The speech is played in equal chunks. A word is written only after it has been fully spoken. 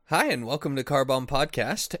Hi, and welcome to Carbomb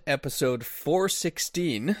Podcast, episode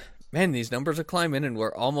 416. Man, these numbers are climbing, and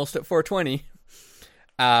we're almost at 420.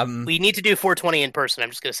 We need to do 420 in person. I'm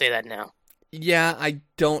just going to say that now. Yeah, I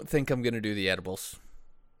don't think I'm going to do the edibles.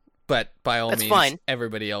 But by all That's means, fine.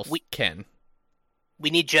 everybody else can. We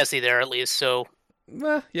need Jesse there at least, so...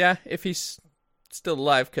 Well, yeah, if he's still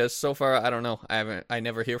alive, because so far, I don't know. I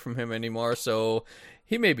never hear from him anymore, so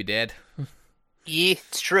he may be dead. Yeah,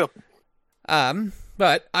 it's true.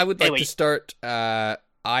 But I would like Anyway. to start. I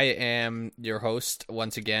am your host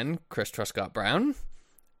once again, Chris Truscott Brown,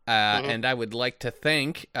 and I would like to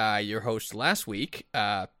thank your host last week,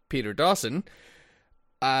 Peter Dawson.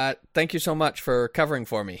 Thank you so much for covering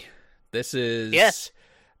for me. This is Yes.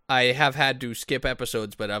 I have had to skip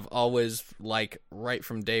episodes, but I've always, right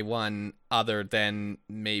from day one, other than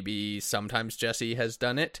maybe sometimes Jesse has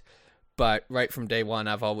done it, but right from day one,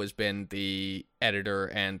 I've always been the editor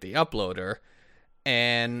and the uploader.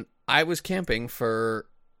 And I was camping for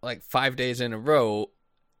 5 days in a row,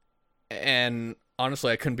 and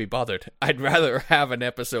honestly, I couldn't be bothered. I'd rather have an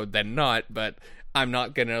episode than not, but I'm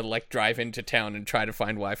not gonna drive into town and try to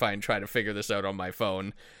find Wi-Fi and try to figure this out on my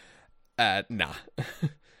phone. Nah.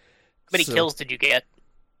 How many So- kills did you get?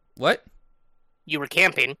 What? You were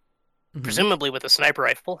camping, presumably with a sniper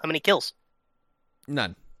rifle. How many kills?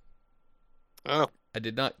 None. Oh, I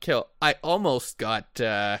did not kill. I almost got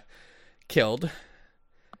killed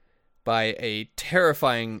by a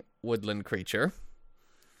terrifying woodland creature.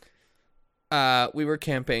 We were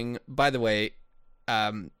camping. By the way,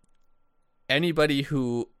 anybody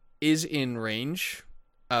who is in range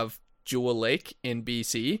of Jewel Lake in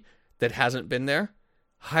BC that hasn't been there,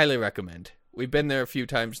 highly recommend. We've been there a few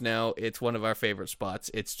times now. It's one of our favorite spots.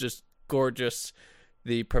 It's just gorgeous.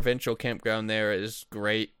 The provincial campground there is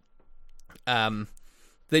great.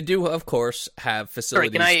 They do, of course, have sorry,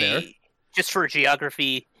 facilities can I, there. just for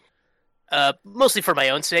geography, mostly for my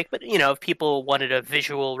own sake, but, if people wanted a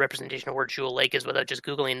visual representation of where Jewel Lake is without just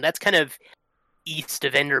Googling, that's kind of east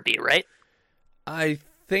of Enderby, right? I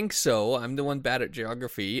think so. I'm the one bad at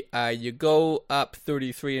geography. You go up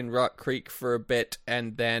 33 in Rock Creek for a bit,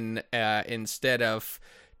 and then instead of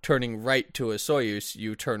turning right to Osoyoos,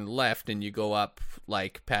 you turn left and you go up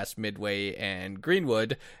past Midway and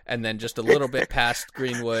Greenwood, and then just a little bit past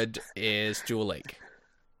Greenwood is Jewel Lake.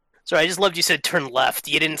 Sorry, I just loved you said turn left.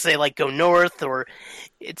 You didn't say go north or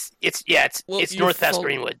it's Well, you north past follow-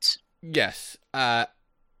 Greenwoods. Yes.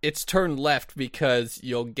 It's turn left because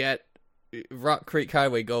you'll get Rock Creek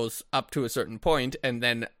Highway goes up to a certain point, and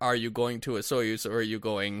then are you going to Osoyoos or are you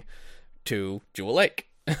going to Jewel Lake?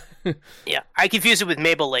 Yeah, I confused it with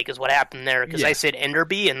Maple Lake is what happened there because Yeah. I said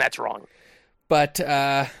Enderby and that's wrong. But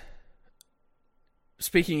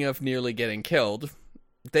speaking of nearly getting killed,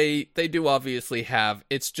 they do obviously have,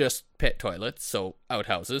 it's just pit toilets, so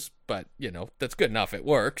outhouses, but that's good enough. It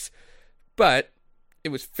works. But it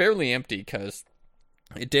was fairly empty because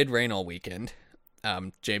it did rain all weekend.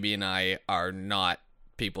 JB and I are not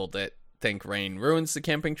people that think rain ruins the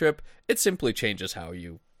camping trip. It simply changes how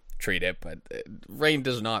you treat it, but rain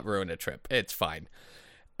does not ruin a trip. It's fine.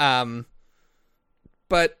 But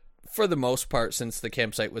for the most part, since the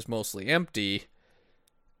campsite was mostly empty,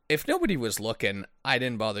 if nobody was looking, I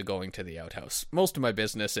didn't bother going to the outhouse. Most of my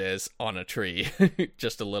business is on a tree,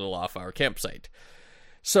 just a little off our campsite.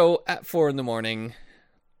 So at 4 a.m,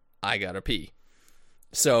 I gotta pee.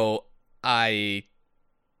 So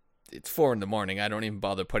it's 4 a.m, I don't even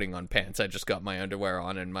bother putting on pants. I just got my underwear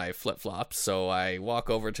on and my flip-flops. So I walk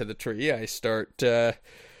over to the tree. I start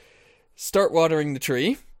watering the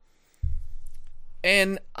tree.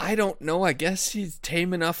 And I don't know, I guess he's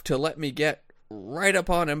tame enough to let me get right up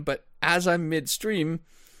on him, but as I'm midstream,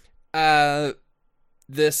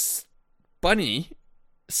 this bunny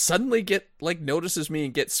suddenly notices me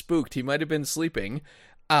and gets spooked. He might have been sleeping,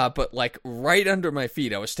 but right under my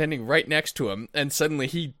feet, I was standing right next to him, and suddenly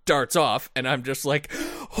he darts off, and I'm just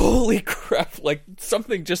holy crap,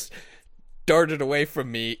 something just darted away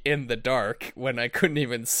from me in the dark when I couldn't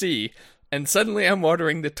even see. And suddenly I'm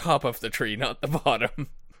watering the top of the tree, not the bottom.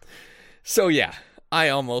 So yeah, I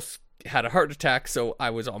almost had a heart attack, so I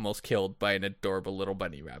was almost killed by an adorable little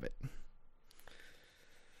bunny rabbit.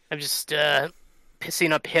 I'm just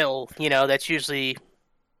pissing uphill. That's usually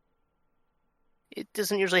it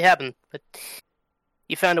doesn't usually happen, but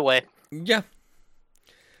you found a way. Yeah.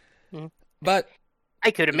 Mhm. But,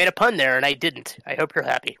 I could have made a pun there, and I didn't. I hope you're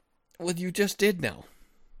happy. well, you just did now.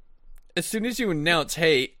 As soon as you announce,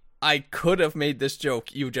 hey, I could have made this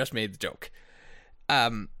joke, you just made the joke.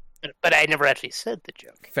 But I never actually said the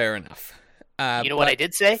joke. Fair enough. You know what I but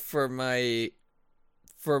did say? For my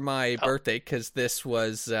birthday, because this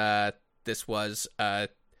was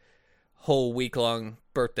whole week-long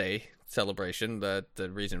birthday celebration, the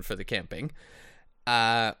reason for the camping,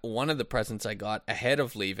 one of the presents I got ahead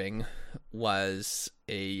of leaving was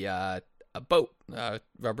a boat, a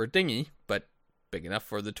rubber dinghy, but big enough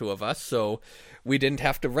for the two of us, so we didn't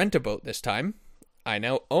have to rent a boat this time. I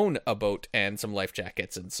now own a boat and some life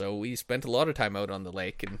jackets, and so we spent a lot of time out on the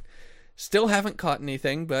lake, and still haven't caught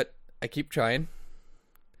anything, but I keep trying.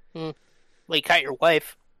 Well, you caught your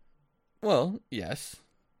wife. Well, yes.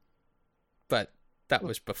 But that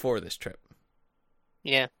was before this trip.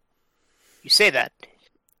 Yeah. You say that.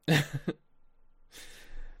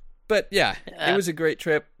 But yeah, it was a great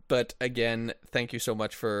trip. But again, thank you so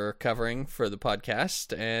much for covering for the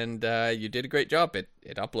podcast. And you did a great job. It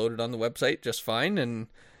uploaded on the website just fine. And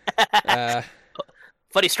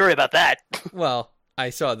funny story about that. Well, I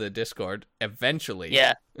saw the Discord eventually.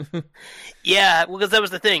 Yeah. Yeah, well, because that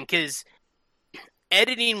was the thing. Because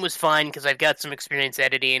editing was fine because I've got some experience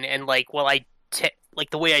editing. And like, well, like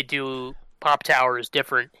the way I do Pop Tower is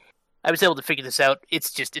different. I was able to figure this out.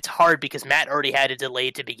 It's hard because Matt already had a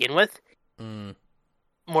delay to begin with.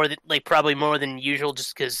 Probably more than usual,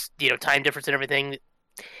 just because, time difference and everything.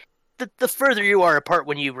 The further you are apart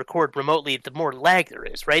when you record remotely, the more lag there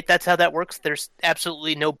is, right? That's how that works. There's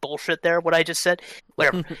absolutely no bullshit there, what I just said.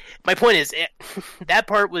 Whatever. My point is, that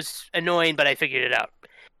part was annoying, but I figured it out.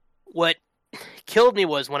 What killed me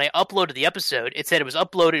was when I uploaded the episode, it said it was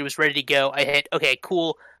uploaded, it was ready to go. I hit, okay,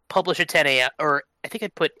 cool, publish at 10 a.m., or I think I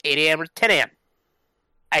put 8 a.m. or 10 a.m.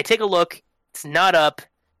 I take a look, it's not up.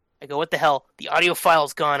 I go, what the hell? The audio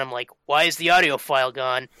file's gone. I'm like, why is the audio file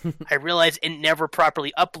gone? I realized it never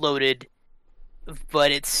properly uploaded,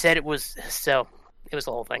 but it said it was, so it was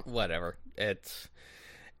the whole thing. Whatever. It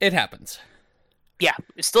happens. Yeah,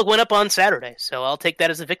 it still went up on Saturday, so I'll take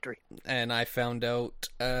that as a victory. And I found out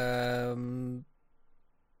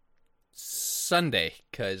Sunday,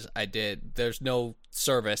 because there's no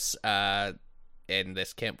service in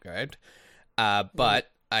this campground,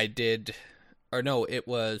 but I did, or no, it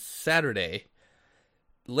was Saturday,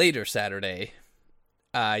 later Saturday,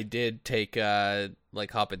 I did take,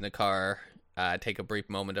 hop in the car, take a brief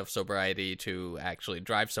moment of sobriety to actually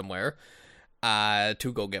drive somewhere,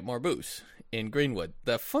 to go get more booze in Greenwood.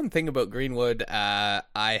 The fun thing about Greenwood,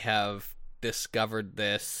 I have discovered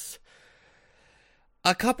this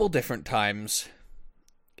a couple different times.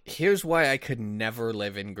 Here's why I could never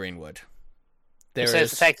live in Greenwood. Besides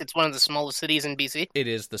the fact it's one of the smallest cities in BC? It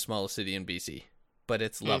is the smallest city in BC, but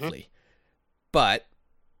it's lovely. But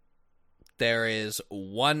there is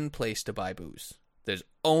one place to buy booze. There's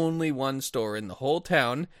only one store in the whole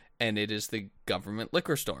town, and it is the government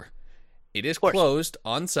liquor store. It is closed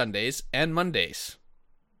on Sundays and Mondays.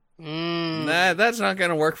 That's not going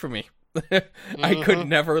to work for me. I could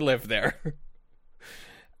never live there.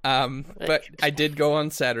 But I did go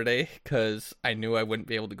on Saturday because I knew I wouldn't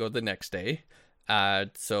be able to go the next day.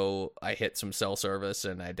 So I hit some cell service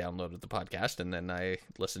and I downloaded the podcast and then I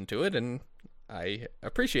listened to it and I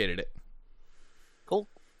appreciated it. Cool.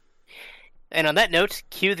 And on that note,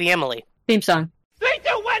 cue the Emily theme song. 3,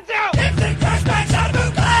 2, 1, 0! Instant flashback, out of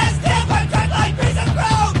move class! Stand by, tread like piece of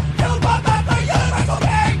ground! Build one map for universal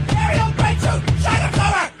being! Aerial great shoot, shine of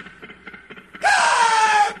power!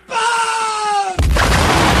 Carbon!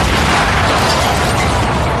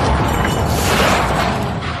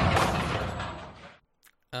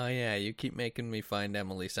 Oh yeah, you keep making me find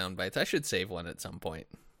Emily sound bites. I should save one at some point.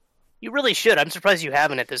 You really should. I'm surprised you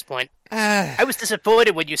haven't at this point. I was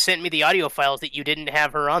disappointed when you sent me the audio files that you didn't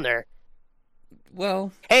have her on there.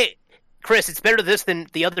 Well... Hey, Chris, it's better this than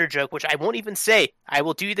the other joke, which I won't even say. I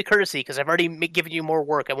will do you the courtesy, because I've already given you more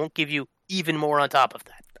work. I won't give you even more on top of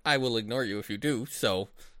that. I will ignore you if you do, so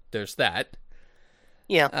there's that.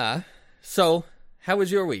 Yeah. So, how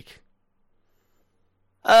was your week?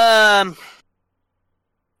 Well,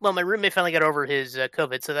 my roommate finally got over his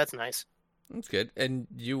COVID, so that's nice. That's good. And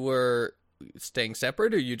you were staying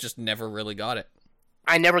separate, or you just never really got it?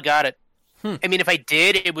 I never got it. I mean, if I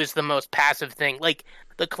did, it was the most passive thing. Like,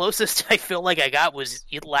 the closest I feel like I got was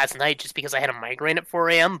last night just because I had a migraine at 4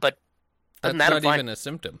 a.m., but that's not even a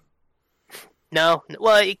symptom. No.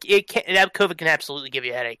 Well, COVID can absolutely give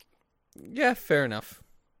you a headache. Yeah, fair enough.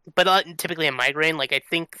 But typically a migraine, like, I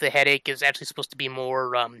think the headache is actually supposed to be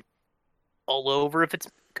more all over if it's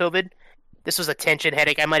COVID. This was a tension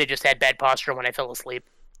headache. I might have just had bad posture when I fell asleep.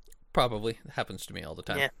 Probably. It happens to me all the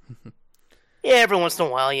time. Yeah. Yeah, every once in a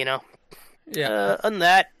while, you know. Yeah. Other than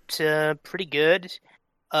that, pretty good.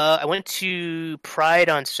 I went to Pride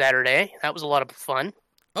on Saturday. That was a lot of fun.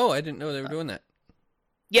 Oh, I didn't know they were doing that.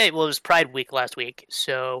 Yeah, well, it was Pride Week last week,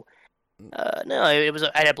 so no, I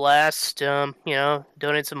had a blast.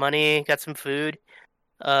 Donated some money, got some food.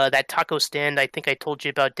 That taco stand I think I told you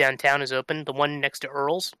about downtown is open. The one next to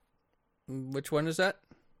Earl's. Which one is that?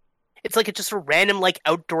 It's like just a random like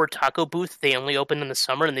outdoor taco booth. They only open in the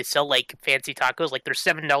summer, and they sell like fancy tacos. Like they're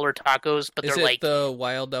 $7 tacos, but Is they're it like the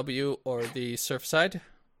YLW or the Surfside?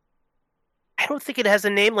 I don't think it has a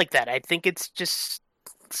name like that. I think it's just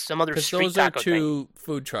some other Because street those are taco two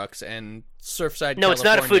food trucks, and Surfside. thing. No, it's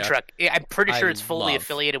not a food California- truck. I'm pretty sure I it's fully love.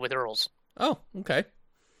 affiliated with Earl's. Oh, okay,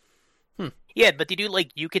 Yeah, but they do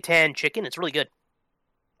like Yucatan chicken. It's really good.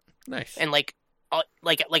 nice. And like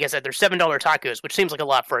I said, they're $7 tacos, which seems like a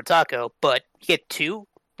lot for a taco, but you get two.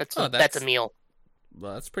 That's that's- a meal.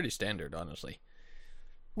 Well, that's pretty standard, honestly.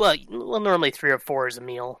 Well, normally 3 or 4 is a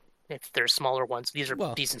meal if they're smaller ones. These are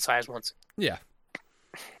Well- decent sized ones. Yeah,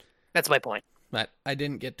 That's my point. but I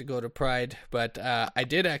didn't get to go to Pride, but I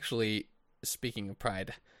did actually. Speaking of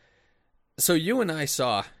Pride, so you and I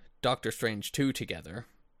saw Doctor Strange 2 together.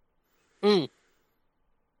 Mm.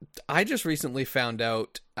 I just recently found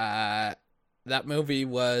out that movie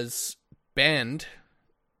was banned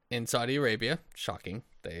in Saudi Arabia. Shocking.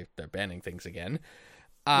 They're banning things again.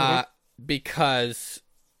 Because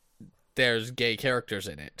there's gay characters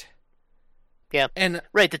in it. Yeah. And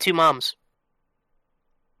Right, the two moms.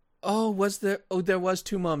 was there? Oh, there was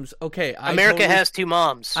two moms. Okay, America has two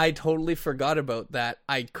moms. I totally forgot about that.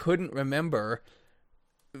 I couldn't remember.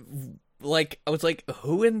 Like, I was like,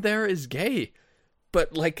 who in there is gay?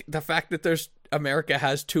 But, like, the fact that America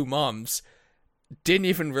has two moms didn't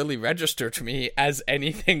even really register to me as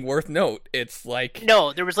anything worth note. It's like...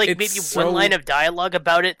 No, there was like It's maybe so- one line of dialogue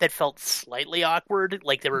about it that felt slightly awkward.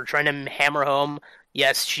 Like they were trying to hammer home,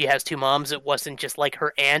 yes, she has two moms. It wasn't just like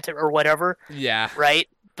her aunt or whatever, Yeah. right?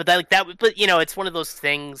 But but you know, it's one of those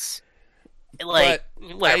things. Like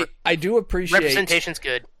whatever. I do appreciate... Representation's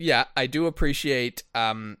good. Yeah, I do appreciate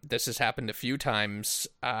this has happened a few times.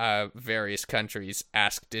 Various countries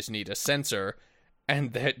ask Disney to censor,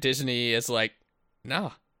 and that Disney is like,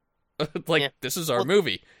 no. Like, Yeah. this is our Well-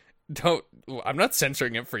 movie. I'm not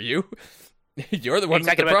censoring it for you. You're the Are one you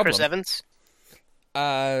with the talking about problem. Chris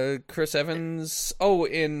Evans? Chris Evans. Oh,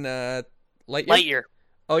 in Lightyear? Lightyear.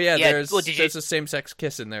 Oh, yeah, Yeah, there's well, did you- a same-sex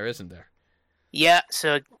kiss in there, isn't there? Yeah,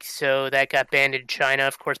 so that got banned in China,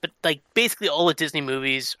 of course. But like basically all the Disney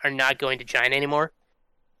movies are not going to China anymore.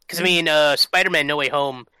 Because I mean, Spider-Man: No Way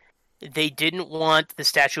Home, they didn't want the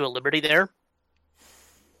Statue of Liberty there,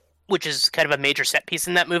 which is kind of a major set piece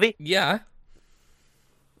in that movie. Yeah.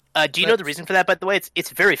 Do you know the reason for that? By the way, it's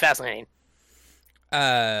very fascinating.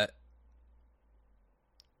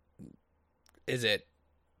 Is it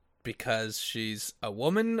because she's a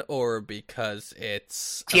woman or because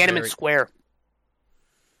it's a Tiananmen very- Square.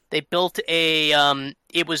 They built a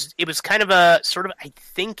it was kind of a sort of, I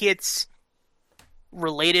think it's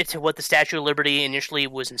related to what the Statue of Liberty initially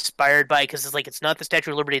was inspired by, because it's not the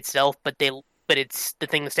Statue of Liberty itself, but it's the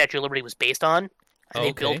thing the Statue of Liberty was based on. And they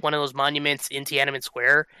Okay. built one of those monuments in Tiananmen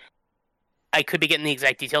Square. I could be getting the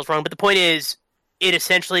exact details wrong, but the point is, it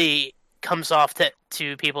essentially comes off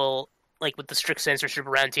to people like with the strict censorship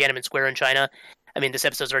around Tiananmen Square in China. I mean, this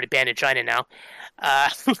episode's already banned in China now,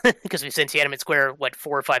 because we've seen Tiananmen Square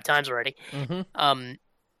 4 or 5 times already. Mhm.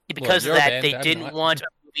 Because you're of that, banned, they I'm didn't not. want a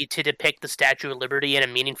movie to depict the Statue of Liberty in a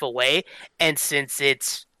meaningful way, and since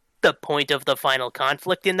it's the point of the final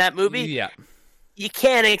conflict in that movie, Yeah. you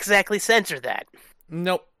can't exactly censor that.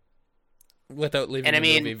 Nope. Without leaving And I the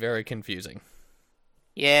mean- movie very confusing.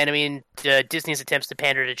 Yeah, and I mean, Disney's attempts to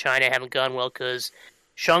pander to China haven't gone well because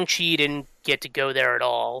Shang-Chi didn't get to go there at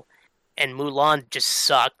all, and Mulan just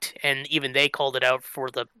sucked, and even they called it out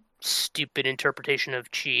for the stupid interpretation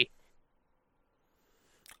of Chi.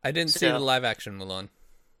 I didn't see So- the live action Mulan.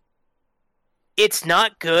 It's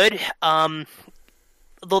not good. Though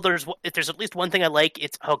if there's at least one thing I like,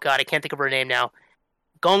 it's, oh god, I can't think of her name now.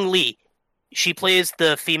 Gong Li. She plays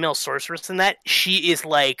the female sorceress in that. She is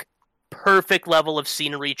like perfect level of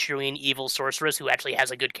scenery chewing evil sorceress who actually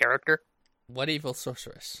has a good character. What evil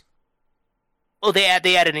sorceress? Oh, they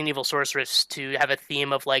added an evil sorceress to have a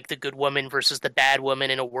theme of like the good woman versus the bad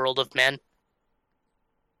woman in a world of men.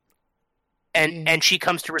 And she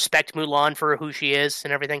comes to respect Mulan for who she is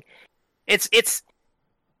and everything. It's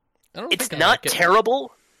I don't it's think I not like it.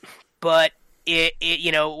 terrible, but it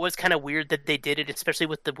was kind of weird that they did it, especially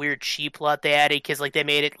with the weird Chi plot they added, because like they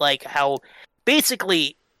made it like how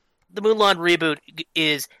basically the Mulan reboot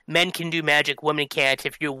is men can do magic, women can't.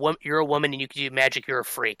 If you're a woman and you can do magic, you're a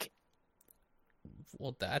freak.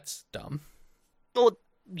 Well, that's dumb. Well,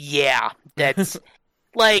 yeah, that's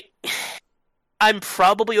like I'm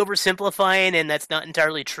probably oversimplifying, and that's not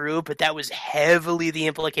entirely true, but that was heavily the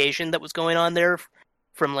implication that was going on there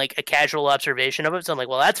from like a casual observation of it. So I'm like,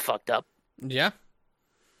 well, that's fucked up. Yeah.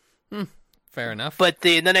 Fair enough. But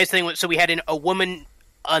the nice thing was, so we had a woman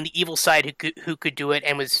on the evil side who could do it,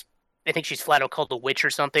 and was, I think she's flat out called a witch or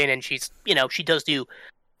something, and she's, she does do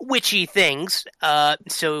witchy things.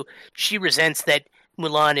 So she resents that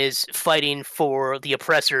Mulan is fighting for the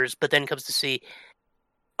oppressors, but then comes to see,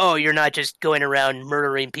 oh, you're not just going around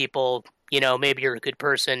murdering people. Maybe you're a good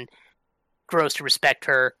person. Grows to respect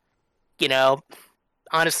her.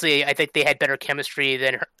 Honestly, I think they had better chemistry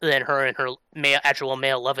than her and her actual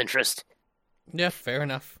male love interest. Yeah, fair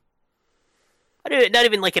enough. Not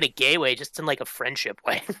even like in a gay way, just in like a friendship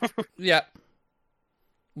way. Yeah.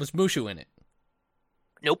 Was Mushu in it?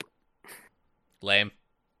 Nope. Lame.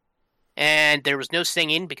 And there was no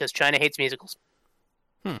singing because China hates musicals.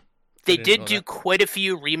 They didn't did know do that. quite a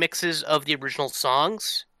few remixes of the original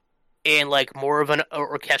songs and like more of an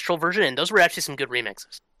orchestral version, and those were actually some good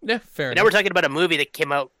remixes. Yeah, fair And now enough. we're talking about a movie that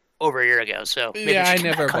came out over a year ago, so maybe Yeah, we I should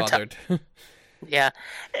get never back on top. bothered. Yeah,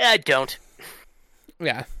 I don't.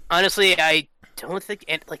 Yeah. Honestly, I don't think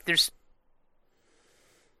there's.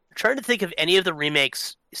 I'm trying to think of any of the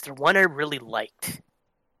remakes. Is there one I really liked?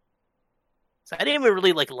 So I didn't even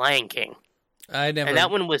really like Lion King, I never. and that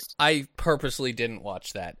one was. I purposely didn't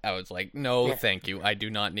watch that. I was like, no, Yeah. thank you. I do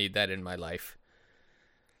not need that in my life.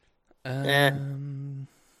 Eh.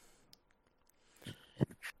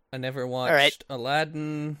 I never watched right.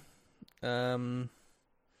 Aladdin.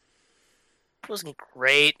 Wasn't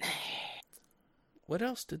great. What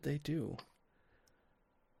else did they do?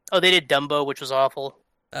 Oh, they did Dumbo, which was awful.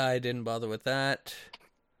 I didn't bother with that.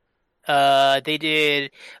 They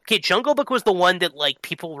did. Okay, Jungle Book was the one that like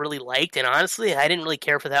people really liked, and honestly, I didn't really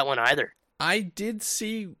care for that one either. I did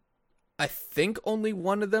see, I think only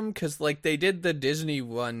one of them, because like they did the Disney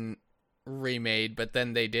one remade, but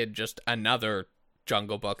then they did just another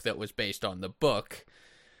Jungle Book that was based on the book.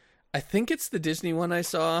 I think it's the Disney one I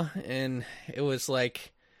saw, and it was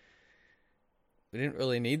like, we didn't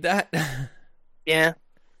really need that. Yeah,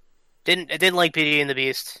 I didn't like Beauty and the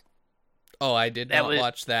Beast. Oh, I did That not was-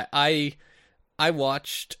 watch that. I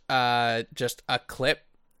watched just a clip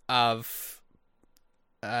of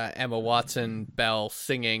Emma Watson Belle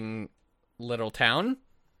singing Little Town,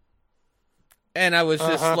 and I was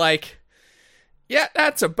just like, yeah,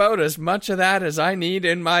 that's about as much of that as I need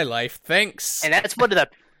in my life. Thanks. And that's one of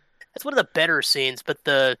the better scenes. But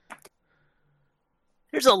there's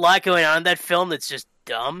a lot going on in that film that's just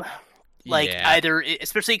dumb. Like Yeah. either,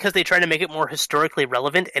 especially because they try to make it more historically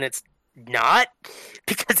relevant, and it's not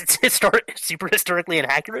because it's super historically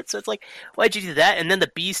inaccurate. So it's like, why'd you do that? And then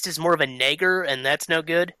the Beast is more of a negger, and that's no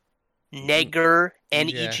good. Negger,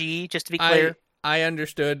 N-E-G, just to be clear. I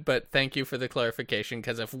understood, but thank you for the clarification,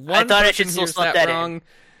 because if one thought I person should still hears slip that that in. wrong,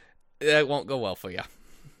 that won't go well for you.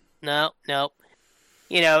 No.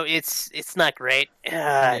 It's not great.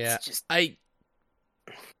 Yeah. It's just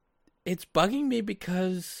It's bugging me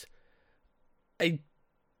because I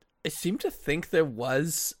seem to think there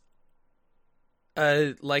was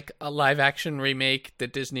a live action remake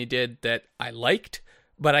that Disney did that I liked,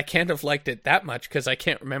 but I can't have liked it that much because I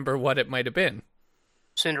can't remember what it might have been.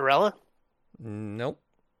 Cinderella. Nope.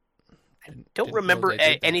 Don't Didn't know remember they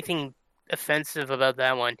did that. anything offensive about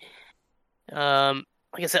that one.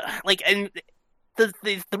 Like I said, and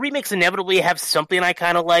the remakes inevitably have something I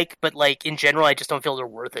kind of like, but like in general, I just don't feel they're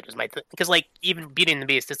worth it. Is my because like even Beauty and the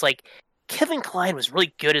Beast, it's like Kevin Kline was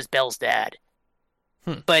really good as Belle's dad,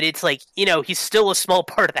 but it's like he's still a small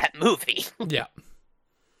part of that movie. Yeah.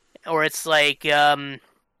 Or it's like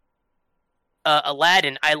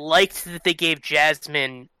Aladdin. I liked that they gave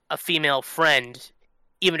Jasmine a female friend,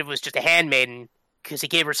 even if it was just a handmaiden, because he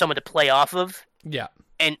gave her someone to play off of. Yeah.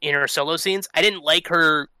 And in her solo scenes, I didn't like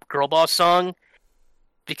her girl boss song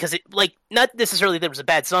because it not necessarily that it was a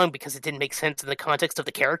bad song because it didn't make sense in the context of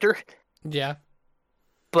the character, Yeah.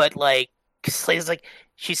 but cause it's like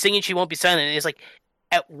she's singing "She Won't Be Silent," and it's like,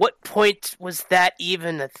 at what point was that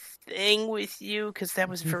even a thing with you? Because that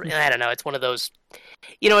was for I don't know. It's one of those,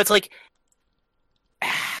 it's like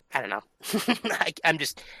I don't know. I'm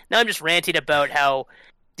just ranting about how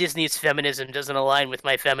Disney's feminism doesn't align with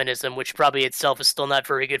my feminism, which probably itself is still not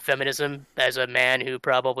very good feminism as a man who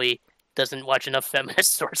probably doesn't watch enough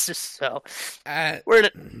feminist sources. So we're in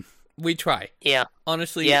a, We try. yeah.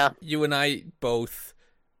 Honestly, Yeah. you and I both,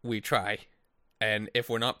 we try. And if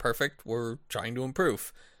we're not perfect, we're trying to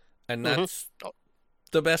improve. And that's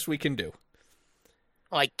the best we can do.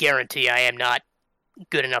 I guarantee I am not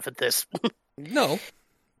good enough at this. No,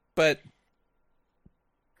 but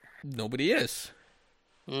nobody is.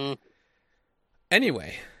 Mm.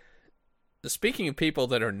 Anyway, speaking of people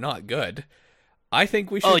that are not good, I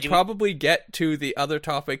think we Oh, should do we- probably get to the other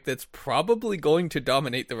topic that's probably going to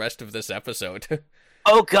dominate the rest of this episode.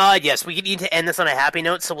 Oh God, yes. We need to end this on a happy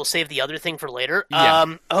note, so we'll save the other thing for later.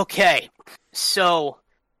 Yeah. Okay. So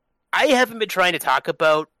I haven't been trying to talk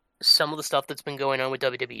about some of the stuff that's been going on with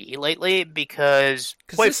WWE lately because,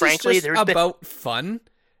 quite this frankly, is just there's been about fun,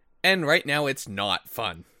 and right now it's not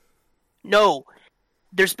fun. no.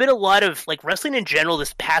 There's been a lot of like wrestling in general.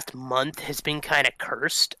 This past month has been kind of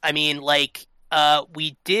cursed. I mean, like,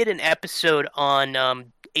 we did an episode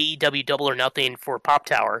on AEW Double or Nothing for Pop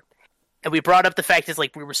Tower. And we brought up the fact is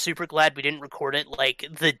like we were super glad we didn't record it like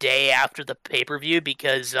the day after the pay-per-view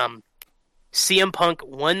because CM Punk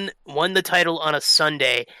won the title on a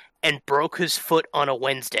Sunday and broke his foot on a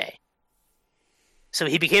Wednesday. So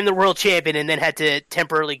he became the world champion and then had to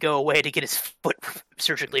temporarily go away to get his foot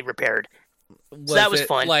surgically repaired. So that was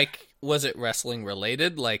fun. Like, was it wrestling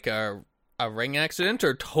related, like a ring accident,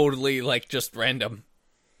 or totally like just random?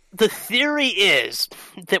 The theory is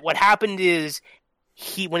that what happened is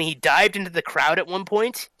when he dived into the crowd at one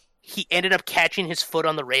point, he ended up catching his foot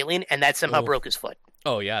on the railing, and that somehow broke his foot.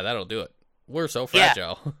 Oh yeah, that'll do it. We're so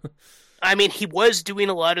fragile. Yeah. I mean, he was doing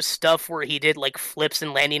a lot of stuff where he did like flips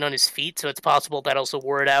and landing on his feet, so it's possible that also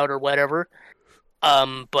wore it out or whatever.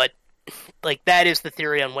 But like that is the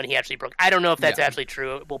theory on when he actually broke. I don't know if that's actually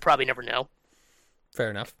true. We'll probably never know. Fair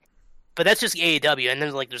enough. But that's just AEW, and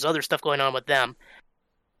then like there's other stuff going on with them.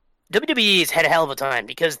 WWE's had a hell of a time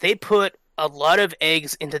because they put a lot of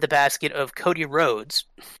eggs into the basket of Cody Rhodes,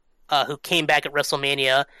 who came back at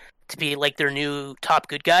WrestleMania to be like their new top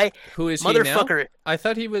good guy. Who is Motherfucker. he now? I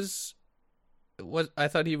thought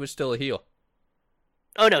he was still a heel.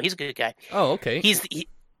 Oh no, he's a good guy. Oh, okay.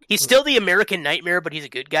 He's still the American Nightmare, but he's a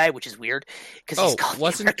good guy, which is weird because he's called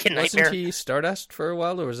the American Nightmare. Wasn't he Stardust for a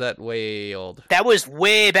while, or was that way old? That was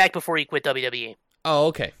way back before he quit WWE. Oh,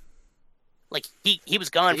 okay. Like he was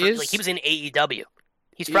gone for like he was in AEW.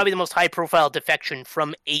 He's probably the most high profile defection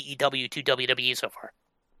from AEW to WWE so far.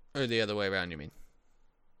 Or the other way around, you mean?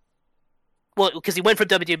 Well, because he went from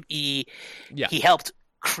WWE, he helped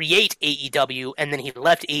create AEW, and then he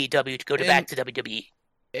left AEW to go back to WWE.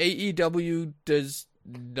 AEW does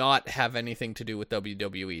not have anything to do with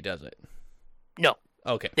WWE, does it? No.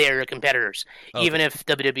 Okay. They're competitors. Okay. Even if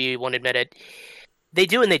WWE won't admit it. They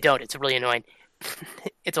do and they don't. It's really annoying.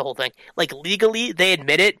 It's a whole thing. Like, legally, they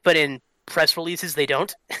admit it, but in press releases, they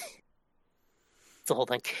don't. It's a whole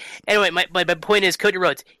thing. Anyway, my point is, Cody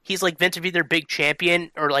Rhodes, he's like meant to be their big champion,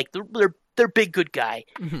 or like their big good guy.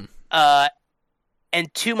 Mm-hmm.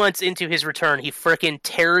 And 2 months into his return, he frickin'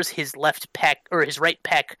 tears his left pec, or his right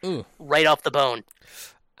pec, right off the bone.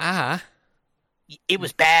 Ah. It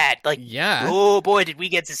was bad. Like, yeah. Oh boy, did we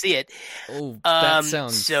get to see it. Oh, that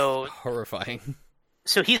sounds so horrifying.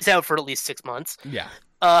 So he's out for at least 6 months. Yeah.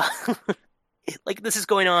 Like, this is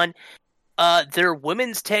going on. Their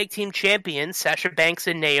women's tag team champions, Sasha Banks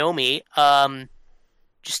and Naomi,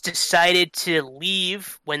 just decided to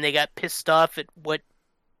leave when they got pissed off at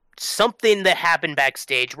something that happened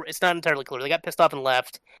backstage. It's not entirely clear. They got pissed off and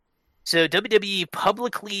left. So WWE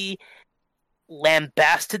publicly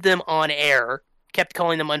lambasted them on air, kept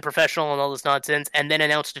calling them unprofessional and all this nonsense, and then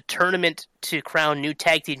announced a tournament to crown new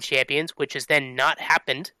tag team champions, which has then not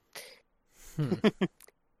happened.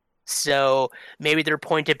 So maybe their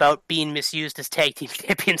point about being misused as tag team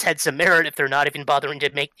champions had some merit if they're not even bothering to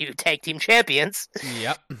make you tag team champions.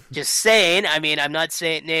 Yep. Just saying. I mean, I'm not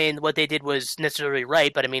saying what they did was necessarily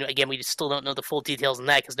right, but I mean, again, we still don't know the full details on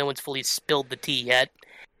that because no one's fully spilled the tea yet.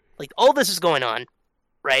 Like, all this is going on,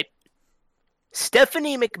 right?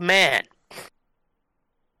 Stephanie McMahon,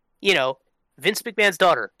 Vince McMahon's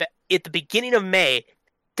daughter, at the beginning of May,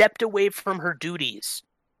 stepped away from her duties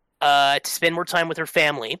to spend more time with her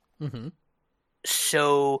family. Mm-hmm.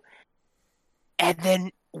 So, and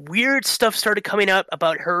then weird stuff started coming up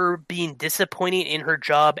about her being disappointing in her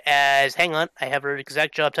job as, hang on, I have her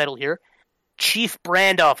exact job title here, Chief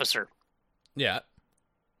Brand Officer. Yeah.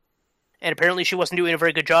 And apparently she wasn't doing a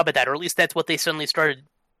very good job at that, or at least that's what they suddenly started,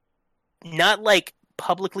 not like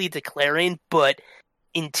publicly declaring, but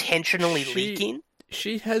intentionally leaking.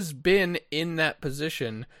 She has been in that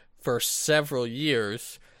position for several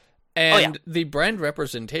years. And the brand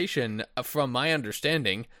representation, from my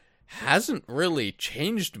understanding, hasn't really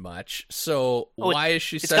changed much. So why is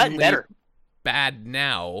she suddenly bad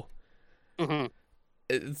now? Mm-hmm.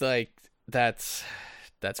 It's like, that's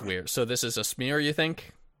weird. So this is a smear, you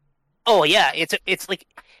think? Oh yeah, it's like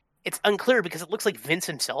it's unclear because it looks like Vince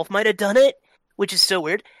himself might have done it, which is so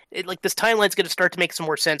weird. Like, this timeline's going to start to make some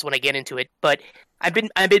more sense when I get into it. But I've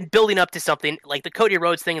been building up to something like the Cody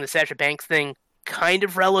Rhodes thing and the Sasha Banks thing. Kind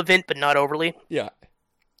of relevant, but not overly. Yeah.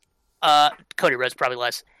 Cody Rhodes probably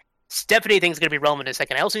less. Stephanie thing's going to be relevant in a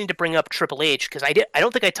second. I also need to bring up Triple H because I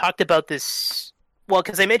don't think I talked about this. Well,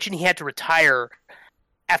 because I mentioned he had to retire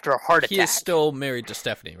after a heart attack. He is still married to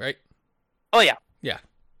Stephanie, right? Oh, yeah. Yeah.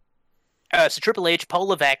 So Triple H, Paul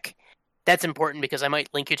Levesque, that's important because I might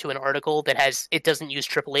link you to an article it doesn't use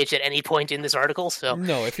Triple H at any point in this article, so...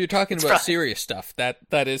 No, if you're talking about serious stuff,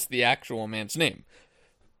 that is the actual man's name.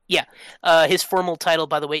 Yeah. His formal title,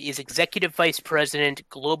 by the way, is Executive Vice President,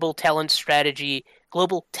 Global Talent Strategy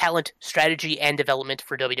and Development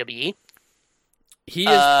for WWE. He is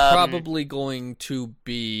probably going to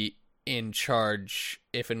be in charge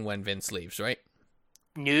if and when Vince leaves, right?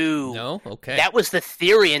 No. No? Okay. That was the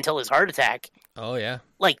theory until his heart attack. Oh, yeah.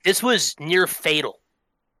 Like, this was near fatal.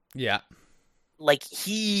 Yeah. Like,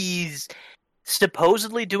 he's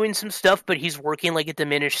supposedly doing some stuff, but he's working, like, a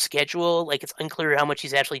diminished schedule. Like, it's unclear how much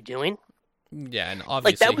he's actually doing. Yeah, and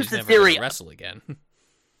obviously that was he's the never theory. going to wrestle again.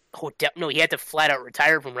 No, he had to flat out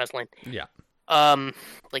retire from wrestling. Yeah.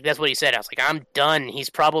 Like, that's what he said. I was like, I'm done. He's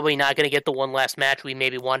probably not going to get the one last match we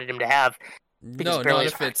maybe wanted him to have. No, not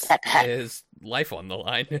if it's his life on the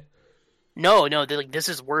line. No, like, this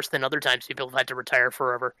is worse than other times people have had to retire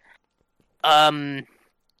forever.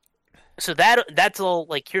 So that's all,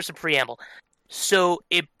 like, here's a preamble. So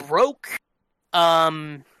it broke, I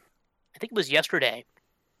think it was yesterday,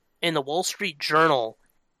 in the Wall Street Journal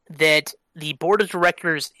that the board of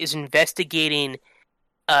directors is investigating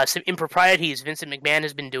some improprieties Vincent McMahon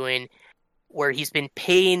has been doing, where he's been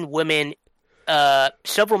paying women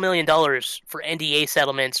several $1 million for NDA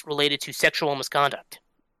settlements related to sexual misconduct.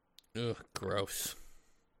 Ugh, gross.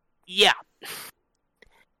 Yeah.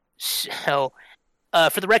 So,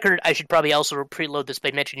 for the record, I should probably also preload this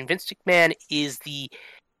by mentioning Vince McMahon is the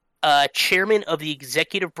chairman of the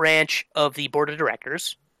executive branch of the board of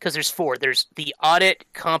directors, because there's 4. There's the audit,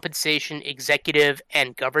 compensation, executive,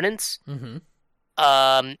 and governance. Mm-hmm.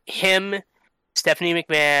 Him, Stephanie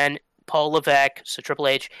McMahon, Paul Levesque, so Triple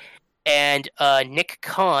H, and Nick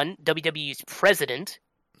Khan, WWE's president,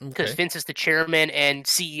 because Vince is the chairman and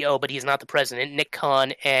CEO, but he's not the president. Nick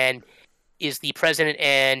Khan is the president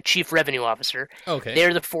and chief revenue officer. Okay.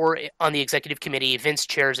 They're the 4 on the executive committee. Vince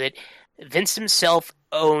chairs it. Vince himself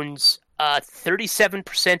owns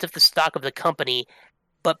 37% of the stock of the company,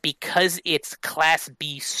 but because it's Class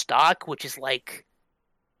B stock, which is like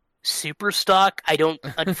super stock, I don't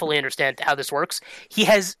fully understand how this works. He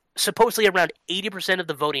has supposedly around 80% of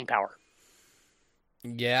the voting power.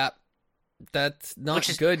 Yeah, that's not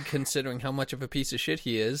good considering how much of a piece of shit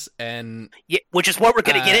he is, and yeah, which is what we're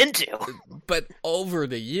going to get into. But over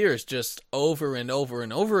the years, just over and over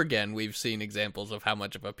and over again, we've seen examples of how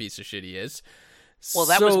much of a piece of shit he is. Well,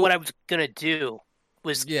 that was what I was going to do,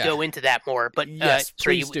 was go into that more. But yes,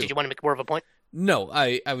 sorry, did you want to make more of a point? No,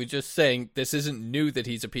 I was just saying this isn't new that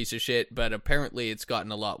he's a piece of shit, but apparently it's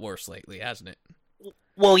gotten a lot worse lately, hasn't it?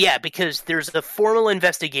 Well, yeah, because there's a formal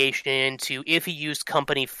investigation into if he used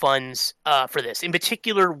company funds for this. In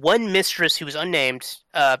particular, one mistress who was unnamed,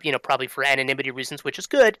 probably for anonymity reasons, which is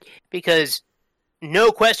good, because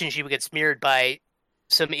no question she would get smeared by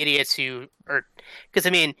some idiots because, I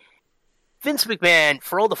mean, Vince McMahon,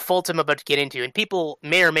 for all the faults I'm about to get into, and people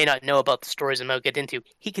may or may not know about the stories I'm about to get into,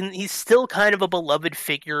 he's still kind of a beloved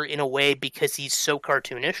figure in a way because he's so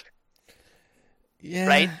cartoonish. Yeah.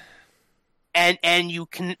 Right? And you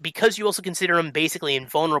can, because you also consider him basically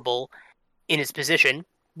invulnerable in his position,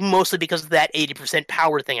 mostly because of that 80%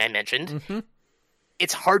 power thing I mentioned. Mm-hmm.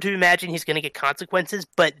 It's hard to imagine he's going to get consequences,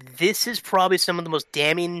 but this is probably some of the most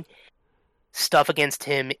damning stuff against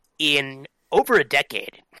him in over a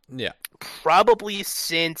decade. Yeah. Probably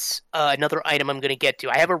since another item I'm going to get to.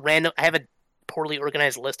 I have a poorly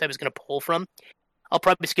organized list I was going to pull from. I'll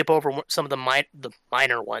probably skip over some of the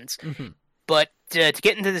minor ones. Mm-hmm. But to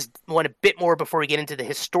get into this one a bit more before we get into the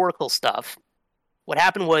historical stuff, what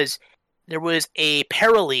happened was there was a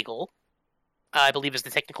paralegal, I believe is the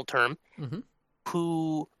technical term,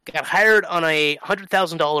 who got hired on a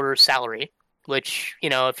 $100,000 salary, which,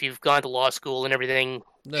 if you've gone to law school and everything...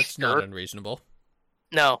 That's not unreasonable.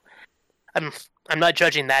 No. I'm not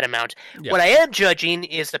judging that amount. Yeah. What I am judging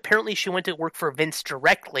is apparently she went to work for Vince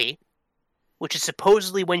directly, which is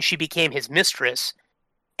supposedly when she became his mistress,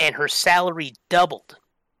 and her salary doubled.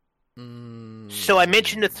 So I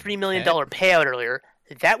mentioned a $3 million payout earlier.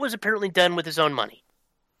 That was apparently done with his own money.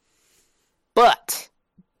 But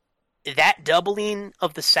that doubling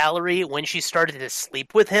of the salary when she started to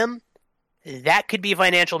sleep with him, that could be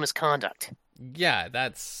financial misconduct. Yeah,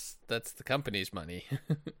 that's the company's money.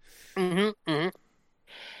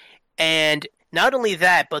 And not only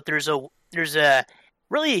that, but there's a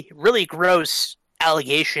really, really gross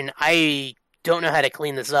allegation. I don't know how to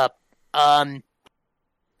clean this up.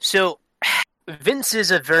 So Vince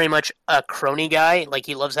is very much a crony guy. Like,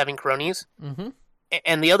 he loves having cronies.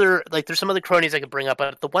 And the other, like, there's some other cronies I could bring up,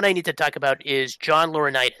 but the one I need to talk about is John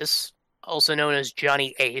Laurinaitis, also known as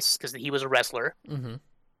Johnny Ace, because he was a wrestler. Mm-hmm.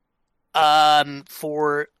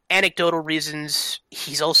 For anecdotal reasons,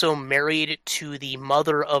 he's also married to the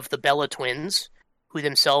mother of the Bella twins, who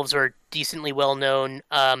themselves are decently well known.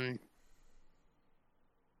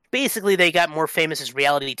 Basically, they got more famous as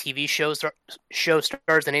reality TV show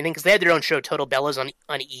stars than anything, because they had their own show, Total Bellas,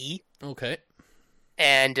 on E! Okay.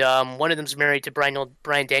 And one of them's married to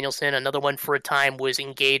Bryan Danielson. Another one, for a time, was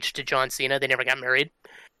engaged to John Cena. They never got married.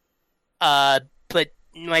 But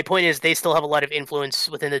my point is, they still have a lot of influence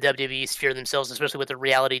within the WWE sphere themselves, especially with the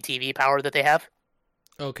reality TV power that they have.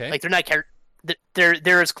 Okay. Like, they're not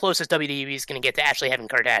they're as close as WWE is going to get to actually having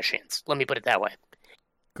Kardashians. Let me put it that way.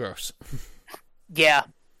 Gross. Yeah,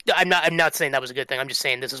 I'm not saying that was a good thing. I'm just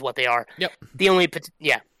saying this is what they are. Yep.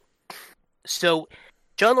 So,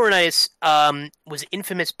 John Laurinaitis was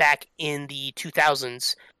infamous back in the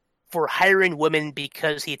 2000s for hiring women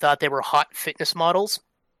because he thought they were hot fitness models,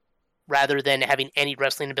 rather than having any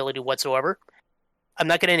wrestling ability whatsoever. I'm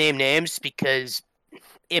not going to name names because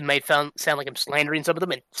it might sound like I'm slandering some of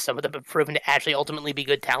them, and some of them have proven to actually ultimately be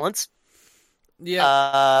good talents.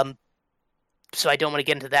 Yeah. So I don't want to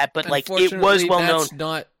get into that, but like, it was well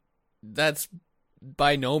known. That's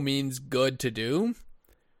by no means good to do.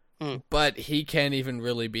 Mm. But he can't even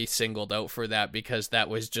really be singled out for that, because that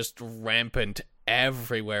was just rampant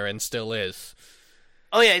everywhere and still is.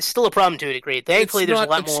 Oh yeah, it's still a problem to a degree. Thankfully, there's a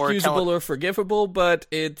lot more It's not excusable or forgivable, but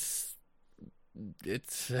it's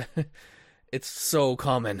so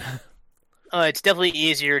common. It's definitely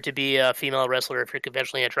easier to be a female wrestler if you're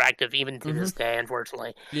conventionally attractive, even to this day,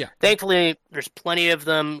 unfortunately. Yeah. Thankfully, there's plenty of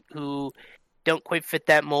them who don't quite fit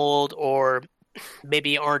that mold, or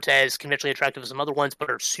maybe aren't as conventionally attractive as some other ones,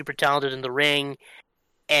 but are super talented in the ring,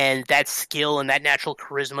 and that skill and that natural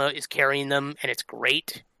charisma is carrying them, and it's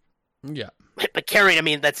great. Yeah. But carrying, I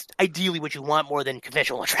mean, that's ideally what you want more than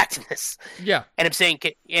conventional attractiveness. Yeah. And I'm saying,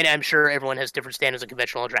 and I'm sure everyone has different standards of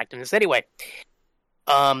conventional attractiveness anyway.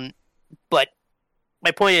 But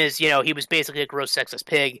my point is, he was basically a gross sexist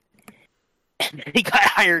pig. And he got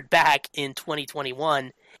hired back in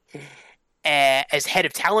 2021 as head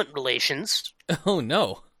of talent relations. Oh,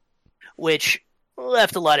 no. Which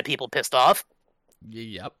left a lot of people pissed off.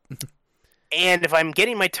 Yep. And if I'm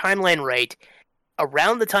getting my timeline right,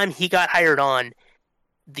 around the time he got hired on,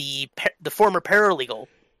 the former paralegal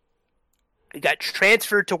got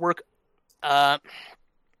transferred to work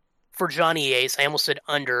for Johnny Ace. I almost said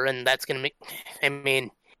under, and that's going to make... I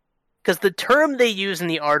mean, because the term they use in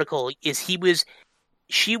the article is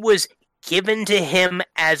she was given to him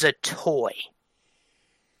as a toy.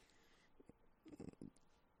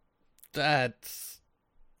 That's...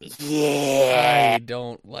 Yeah. I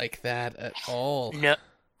don't like that at all.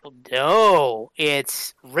 No,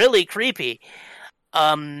 it's really creepy.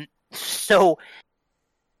 So,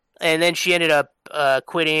 and then she ended up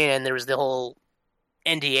quitting, and there was the whole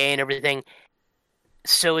NDA and everything.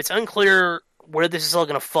 So it's unclear where this is all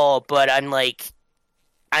going to fall, but I'm like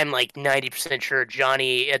 90% sure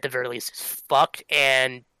Johnny, at the very least, is fucked.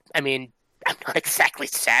 And I mean, I'm not exactly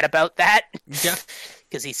sad about that. Yeah,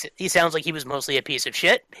 because he sounds like he was mostly a piece of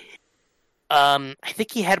shit. I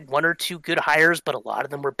think he had one or two good hires, but a lot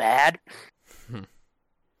of them were bad.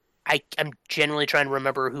 I'm generally trying to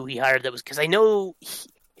remember who he hired that was, because I know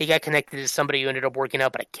he got connected to somebody who ended up working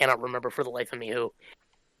out, but I cannot remember for the life of me who.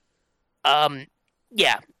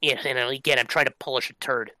 Yeah, again, I'm trying to polish a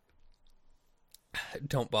turd.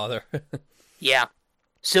 Don't bother. Yeah.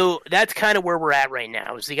 So that's kind of where we're at right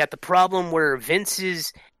now. Is you got the problem where Vince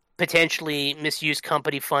is potentially misused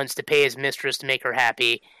company funds to pay his mistress to make her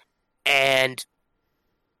happy, and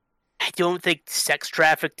I don't think sex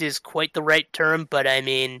trafficked is quite the right term, but I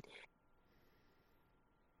mean,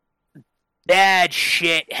 bad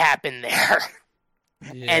shit happened there.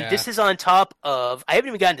 Yeah. And this is on top of, I haven't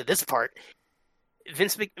even gotten to this part.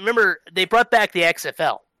 Remember, they brought back the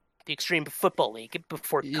XFL, the Extreme Football League,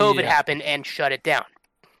 before COVID happened and shut it down.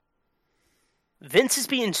 Vince is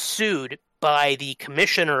being sued by the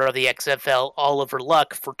commissioner of the XFL, Oliver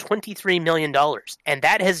Luck, for $23 million, and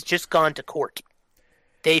that has just gone to court.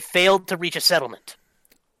 They failed to reach a settlement.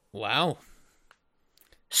 Wow.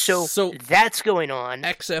 So that's going on,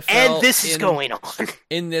 XFL, and this is going on.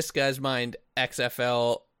 In this guy's mind,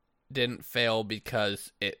 XFL didn't fail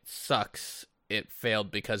because it sucks. It failed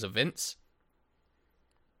because of Vince.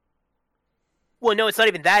 Well, no, it's not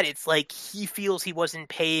even that. It's like he feels he wasn't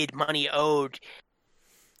paid money owed.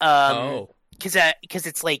 Because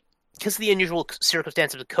it's like, because of the unusual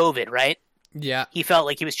circumstance of the COVID, right? Yeah. He felt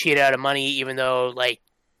like he was cheated out of money, even though, like,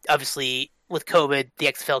 obviously, with COVID, the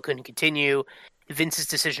XFL couldn't continue. Vince's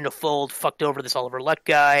decision to fold fucked over this Oliver Luck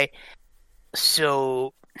guy.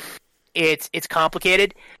 So it's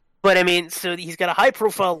complicated. But I mean, so he's got a high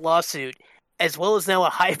profile lawsuit, as well as now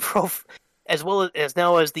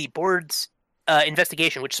as the board's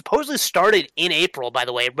investigation, which supposedly started in April, by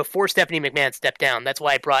the way, before Stephanie McMahon stepped down. That's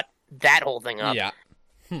why I brought that whole thing up. Yeah.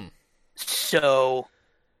 So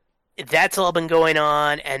that's all been going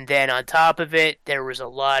on, and then on top of it, there was a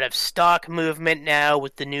lot of stock movement now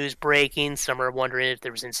with the news breaking. Some are wondering if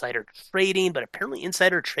there was insider trading, but apparently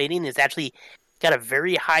insider trading is actually got a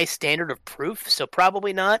very high standard of proof, so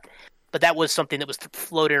probably not. But that was something that was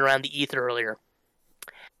floating around the ether earlier.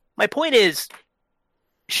 My point is,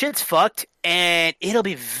 shit's fucked, and it'll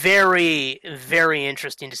be very, very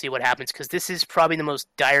interesting to see what happens, because this is probably the most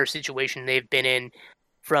dire situation they've been in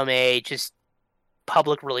from a just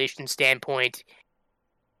public relations standpoint,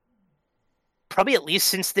 probably at least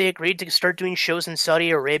since they agreed to start doing shows in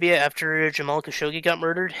Saudi Arabia after Jamal Khashoggi got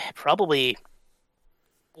murdered. Probably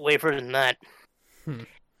way further than that.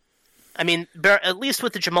 I mean, at least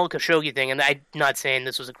with the Jamal Khashoggi thing, and I'm not saying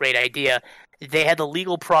this was a great idea, they had the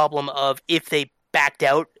legal problem of if they backed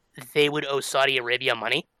out, they would owe Saudi Arabia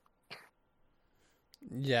money.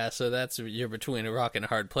 Yeah, so you're between a rock and a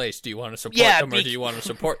hard place. Do you want to support them, or do you want to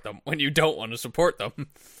support them when you don't want to support them?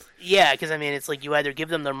 Yeah, because I mean, it's like you either give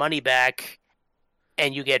them their money back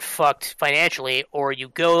and you get fucked financially, or you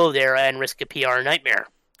go there and risk a PR nightmare.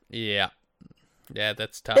 Yeah,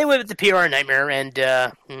 that's tough. They went with the PR nightmare, and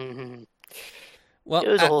well, it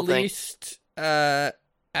was a whole at least at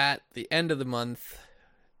the end of the month,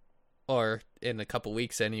 or in a couple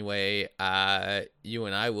weeks anyway, you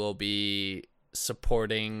and I will be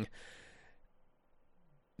supporting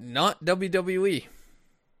not WWE.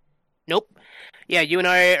 Nope. Yeah, you and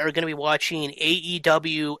I are going to be watching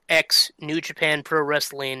AEW X New Japan Pro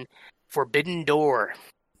Wrestling Forbidden Door.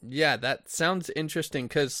 Yeah, that sounds interesting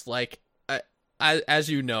because, like, as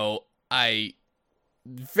you know, I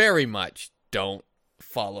very much don't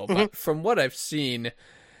follow, but from what I've seen,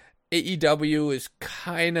 AEW is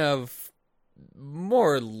kind of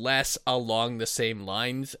more or less along the same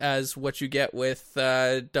lines as what you get with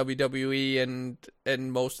WWE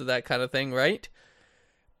and most of that kind of thing, right?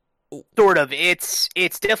 Sort of. It's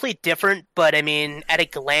definitely different, but I mean, at a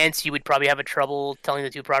glance, you would probably have trouble telling the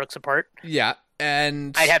two products apart. Yeah,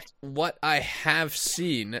 and what I have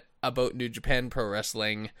seen about New Japan Pro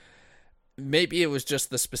Wrestling, maybe it was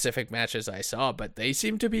just the specific matches I saw, but they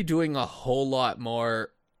seem to be doing a whole lot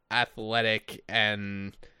more athletic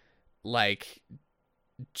and like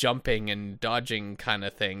jumping and dodging kind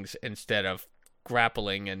of things instead of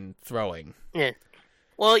grappling and throwing. Yeah.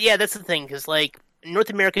 Well, yeah, that's the thing, because like North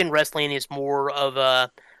American wrestling is more of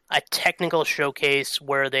a technical showcase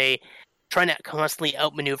where they try to constantly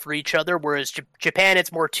outmaneuver each other, whereas Japan,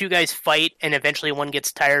 it's more two guys fight and eventually one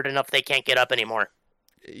gets tired enough they can't get up anymore.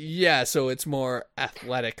 Yeah, so it's more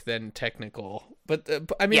athletic than technical. But,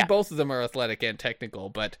 I mean, both of them are athletic and technical,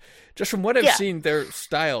 but just from what I've seen, their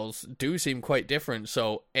styles do seem quite different.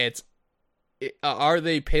 So are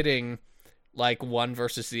they pitting, like, one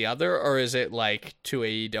versus the other, or is it, like, two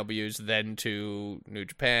AEWs, then to New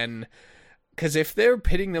Japan? Because if they're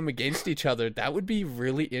pitting them against each other, that would be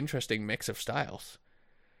really interesting mix of styles.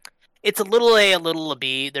 It's a little A, a little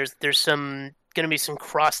B. There's going to be some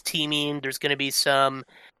cross-teaming. There's going to be some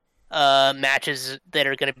matches that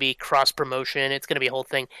are going to be cross-promotion. It's going to be a whole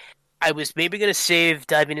thing. I was maybe going to save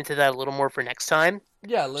diving into that a little more for next time.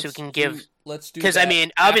 Yeah, let's do because I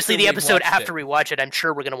mean, obviously the episode after we watch it, I'm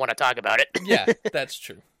sure we're going to want to talk about it. Yeah, that's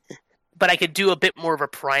true. But I could do a bit more of a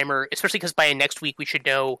primer, especially because by next week we should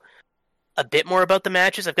know a bit more about the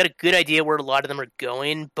matches. I've got a good idea where a lot of them are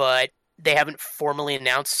going, but they haven't formally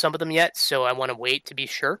announced some of them yet, so I want to wait to be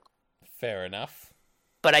sure. Fair enough.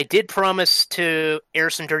 But I did promise to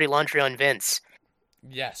air some dirty laundry on Vince.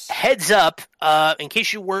 Yes. Heads up, in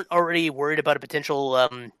case you weren't already worried about a potential,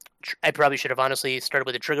 I probably should have honestly started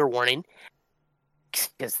with a trigger warning.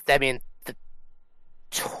 Because, I mean, the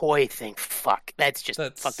toy thing, fuck, that's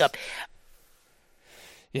fucked up.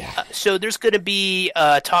 Yeah. So there's going to be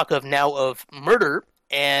talk of murder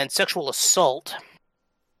and sexual assault.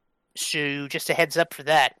 So just a heads up for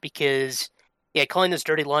that, because, yeah, calling this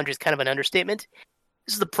dirty laundry is kind of an understatement.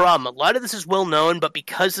 This is the problem. A lot of this is well known, but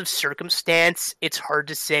because of circumstance, it's hard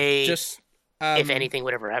to say if anything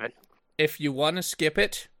would ever happen. If you want to skip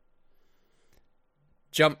it,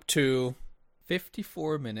 jump to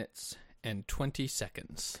 54 minutes and 20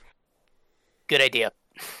 seconds. Good idea.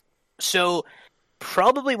 So,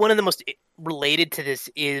 probably one of the most related to this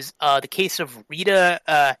is the case of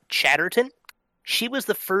Rita Chatterton. She was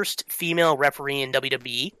the first female referee in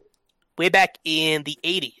WWE way back in the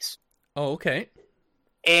 80s. Oh, okay.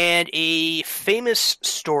 And a famous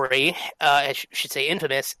story, I should say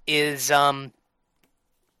infamous, is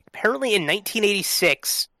apparently in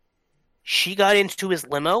 1986, she got into his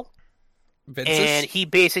limo, Vince's? and he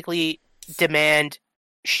basically demand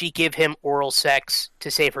she give him oral sex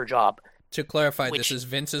to save her job. To clarify, which- this is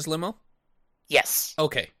Vince's limo? Yes.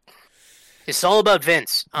 Okay. It's all about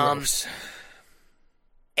Vince. Gross.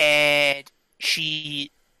 And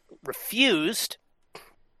she refused,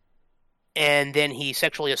 and then he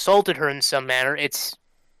sexually assaulted her in some manner. It's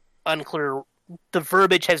unclear. The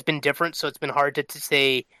verbiage has been different, so it's been hard to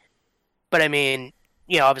say. But I mean,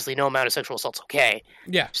 obviously no amount of sexual assault's okay.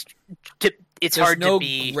 Yeah. It's There's hard no to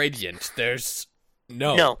be... gradient. There's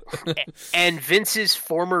no. No. And Vince's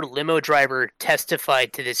former limo driver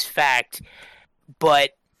testified to this fact,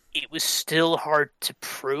 but it was still hard to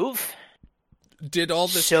prove. Did all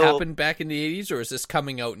this happen back in the 80s, or is this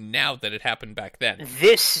coming out now that it happened back then?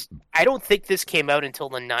 I don't think this came out until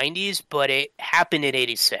the 90s, but it happened in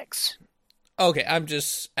 86. Okay, I'm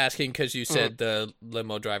just asking because you said the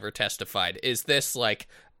limo driver testified. Is this like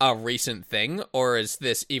a recent thing, or is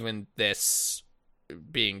this even this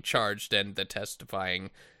being charged and the testifying?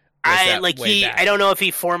 I back? don't know if he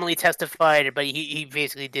formally testified, but he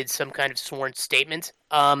basically did some kind of sworn statement.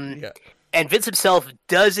 Yeah. And Vince himself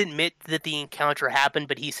does admit that the encounter happened,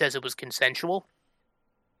 but he says it was consensual,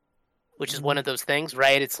 which is one of those things,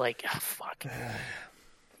 right? It's like, oh, fuck.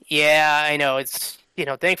 Yeah, I know. It's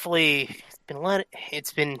thankfully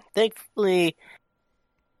it's been thankfully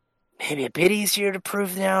maybe a bit easier to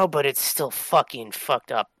prove now, but it's still fucking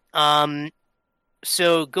fucked up.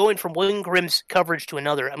 So going from one Grimm's coverage to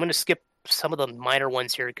another, I'm going to skip some of the minor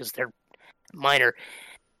ones here because they're minor.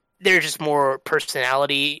 They're just more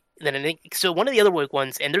personality than anything. So one of the other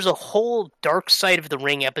ones, and there's a whole Dark Side of the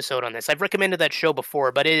Ring episode on this. I've recommended that show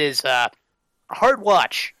before, but it is a hard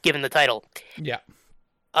watch given the title. Yeah.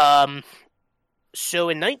 So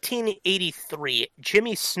in 1983,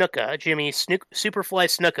 Jimmy Snuka, Superfly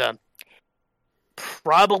Snuka,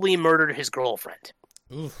 probably murdered his girlfriend.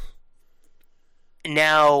 Oof.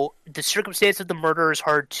 Now, the circumstance of the murder is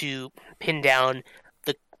hard to pin down.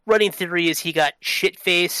 The running theory is he got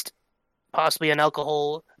shit-faced, possibly on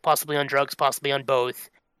alcohol, possibly on drugs, possibly on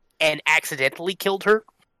both, and accidentally killed her.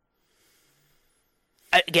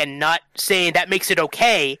 Again, not saying that makes it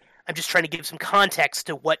okay. I'm just trying to give some context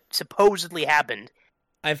to what supposedly happened.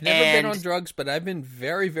 I've never been on drugs, but I've been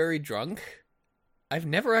very, very drunk. I've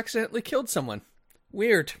never accidentally killed someone.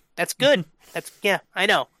 Weird. That's good. Yeah, I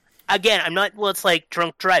know. Again, I'm not. Well, it's like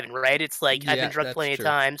drunk driving, right? It's like I've been drunk plenty of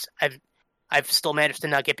times. I've still managed to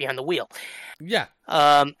not get behind the wheel. Yeah.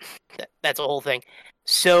 That's a whole thing.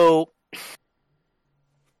 So,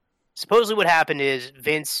 supposedly what happened is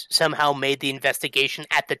Vince somehow made the investigation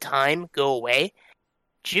at the time go away.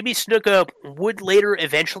 Jimmy Snuka would later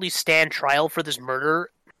eventually stand trial for this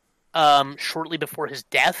murder shortly before his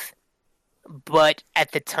death. But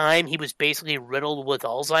at the time, he was basically riddled with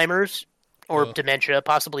Alzheimer's or dementia,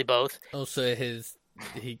 possibly both. Oh, so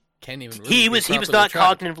he can't even. Really he was not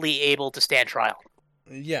cognitively able to stand trial.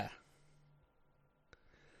 Yeah.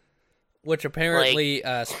 Which apparently,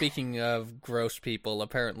 speaking of gross people,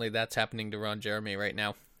 apparently that's happening to Ron Jeremy right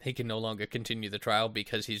now. He can no longer continue the trial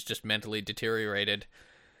because he's just mentally deteriorated.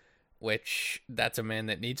 Which, that's a man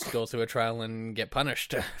that needs to go through a trial and get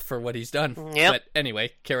punished for what he's done. Yep. But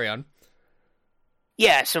anyway, carry on.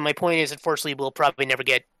 Yeah, so my point is, unfortunately, we'll probably never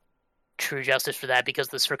get true justice for that because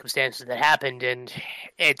of the circumstances that happened, and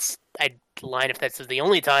I'd lie if that's the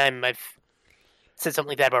only time I've said something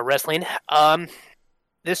like that about wrestling.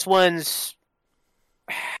 This one's...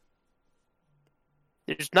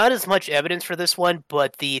 There's not as much evidence for this one,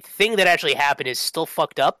 but the thing that actually happened is still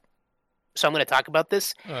fucked up, so I'm going to talk about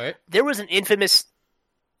this. All right. There was an infamous...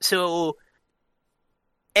 So,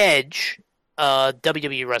 Edge,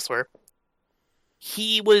 WWE wrestler,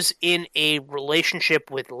 he was in a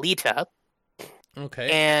relationship with Lita.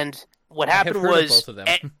 Okay. And what happened was... I have heard of both of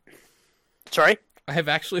them. Sorry? I have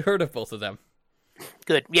actually heard of both of them.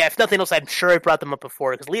 Good. Yeah, if nothing else, I'm sure I brought them up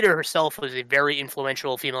before, because Lita herself was a very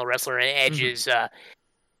influential female wrestler, and Edge is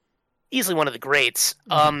easily one of the greats.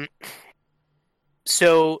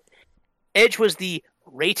 So, Edge was the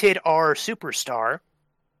rated R superstar,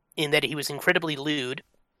 in that he was incredibly lewd.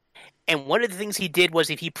 And one of the things he did was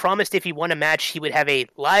he promised if he won a match, he would have a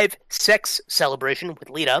live sex celebration with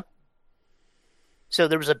Lita. So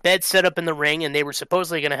there was a bed set up in the ring, and they were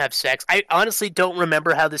supposedly going to have sex. I honestly don't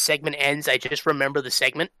remember how the segment ends. I just remember the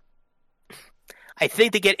segment. I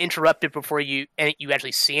think they get interrupted before you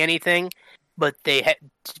actually see anything, but they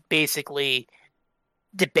basically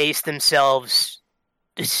debase themselves.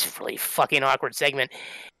 This is a really fucking awkward segment.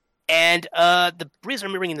 And the reason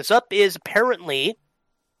I'm bringing this up is apparently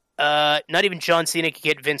not even John Cena could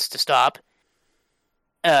get Vince to stop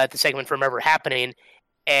the segment from ever happening,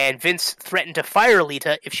 and Vince threatened to fire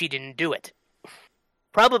Lita if she didn't do it.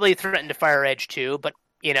 Probably threatened to fire Edge too, but,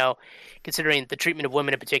 considering the treatment of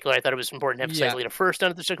women in particular, I thought it was important to emphasize Lita first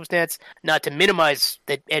under the circumstance, not to minimize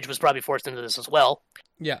that Edge was probably forced into this as well.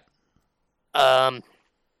 Yeah. So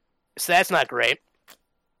that's not great.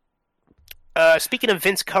 Speaking of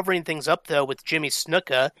Vince covering things up, though, with Jimmy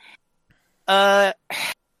Snuka,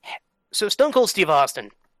 so Stone Cold Steve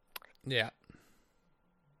Austin. Yeah.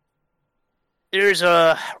 There's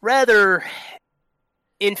a rather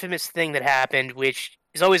infamous thing that happened, which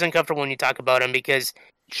is always uncomfortable when you talk about him, because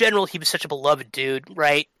in general, he was such a beloved dude,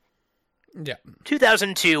 right? Yeah.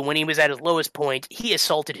 2002, when he was at his lowest point, he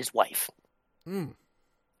assaulted his wife. Mm.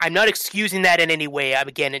 I'm not excusing that in any way. I'm,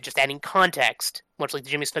 again, just adding context, much like the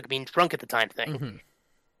Jimmy Snuka being drunk at the time thing.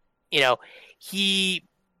 Mm-hmm. He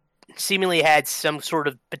seemingly had some sort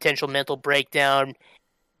of potential mental breakdown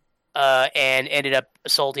and ended up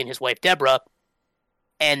assaulting his wife, Deborah,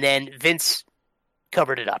 and then Vince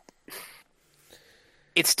covered it up.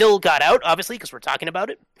 It still got out, obviously, because we're talking about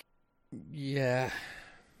it. Yeah.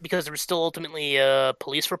 Because there was still ultimately a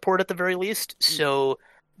police report at the very least. So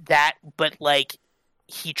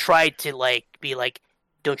he tried to, be like,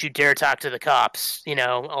 don't you dare talk to the cops,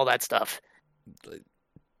 all that stuff.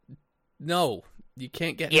 No, you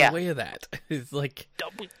can't get in the way of that. It's like...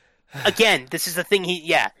 Again, this is the thing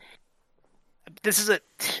This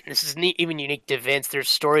isn't even unique to Vince. There's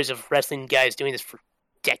stories of wrestling guys doing this for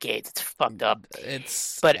decades. It's fucked up.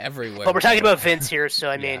 It's everywhere. But we're talking about Vince here, so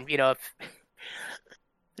I mean,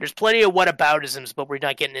 there's plenty of whataboutisms, but we're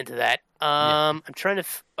not getting into that. I'm trying to...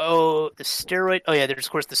 the steroid... Oh, yeah, there's,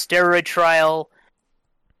 of course, the steroid trial,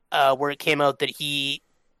 where it came out that he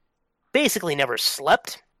basically never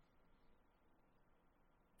slept.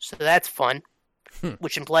 So that's fun,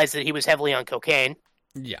 which implies that he was heavily on cocaine.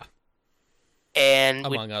 Yeah. And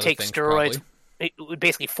among would other take things, steroids. Probably. It would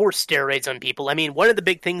basically force steroids on people. I mean, one of the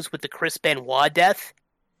big things with the Chris Benoit death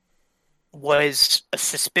was a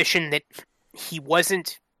suspicion that he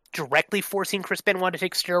wasn't directly forcing Chris Benoit to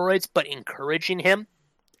take steroids, but encouraging him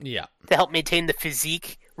to help maintain the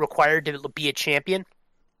physique required to be a champion.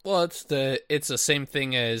 Well, it's the same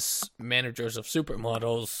thing as managers of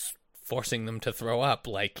supermodels forcing them to throw up.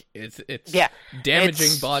 Like it's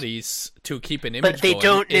damaging bodies to keep an image. But they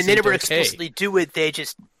don't, and they never okay. explicitly do it. They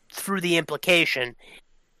just through the implication.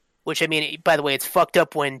 Which, I mean, by the way, it's fucked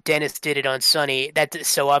up when Dennis did it on Sunny.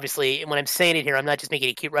 So obviously, when I'm saying it here, I'm not just making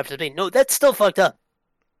a cute reference. No, that's still fucked up.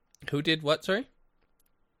 Who did what, sorry?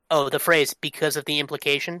 Oh, the phrase, because of the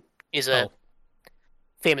implication, is a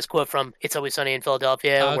famous quote from It's Always Sunny in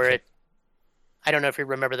Philadelphia, where I don't know if you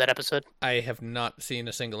remember that episode. I have not seen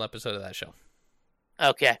a single episode of that show.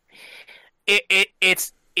 Okay.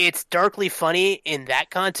 It's darkly funny in that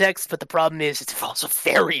context, but the problem is it's also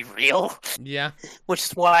very real. Yeah. Which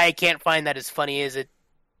is why I can't find that as funny as it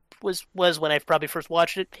was when I probably first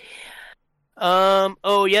watched it.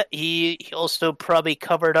 He also probably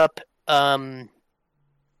covered up a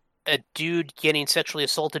dude getting sexually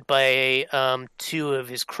assaulted by two of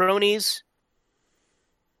his cronies.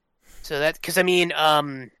 So that, because I mean,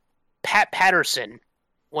 Pat Patterson,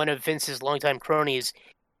 one of Vince's longtime cronies,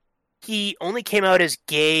 he only came out as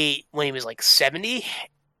gay when he was like 70,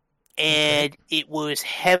 and it was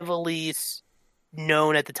heavily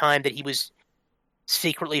known at the time that he was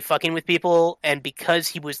secretly fucking with people, and because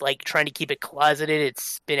he was like trying to keep it closeted,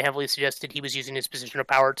 it's been heavily suggested he was using his position of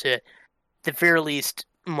power to, at the very least,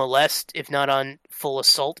 molest, if not on full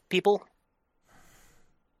assault, people.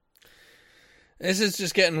 This is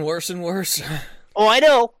just getting worse and worse. Oh, I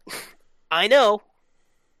know. I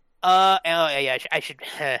should.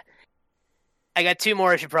 I got two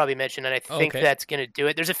more I should probably mention, and I think that's gonna do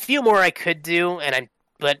it. There's a few more I could do,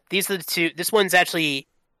 but these are the two. This one's actually.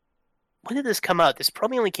 When did this come out? This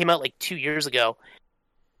probably only came out like 2 years ago.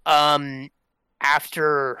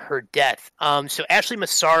 After her death. So Ashley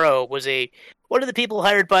Massaro was one of the people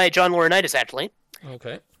hired by John Laurinaitis, actually.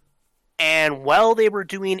 Okay. And while they were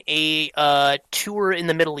doing a tour in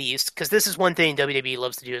the Middle East, because this is one thing WWE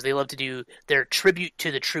loves to do, is they love to do their tribute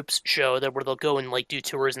to the troops show, where they'll go and like do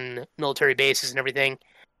tours in military bases and everything,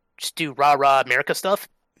 just do rah-rah America stuff.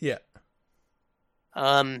 Yeah.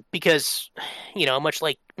 Because, much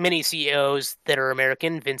like many CEOs that are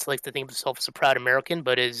American, Vince likes to think of himself as a proud American,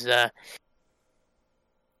 but is,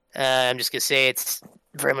 I'm just going to say it's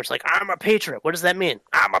very much like, I'm a patriot. What does that mean?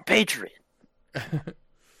 I'm a patriot.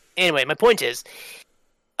 Anyway, my point is,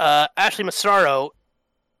 Ashley Massaro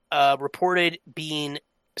reported being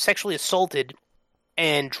sexually assaulted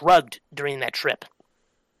and drugged during that trip.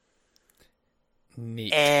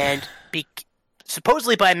 Neat. And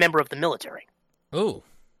supposedly by a member of the military. Ooh.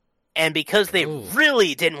 And because they Ooh.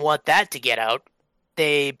 really didn't want that to get out,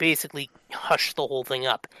 they basically hushed the whole thing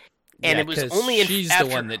up. And Yeah, it was 'cause only she's after,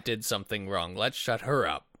 the one that did something wrong. Let's shut her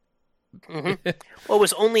up. Well, it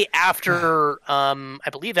was only after, I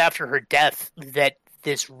believe after her death, that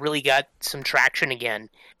this really got some traction again.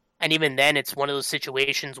 And even then, it's one of those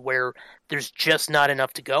situations where there's just not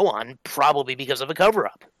enough to go on, probably because of a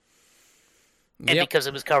cover-up. And Yep. because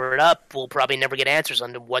it was covered up, we'll probably never get answers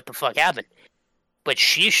on what the fuck happened. But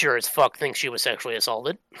she sure as fuck thinks she was sexually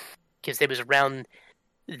assaulted. Because it was around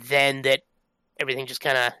then that everything just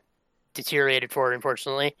kind of deteriorated for her,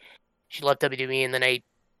 unfortunately. She left WWE, and then I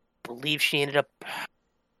believe she ended up...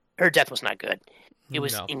 Her death was not good. It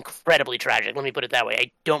was No. incredibly tragic, let me put it that way.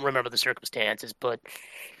 I don't remember the circumstances, but...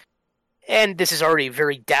 And this is already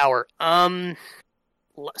very dour.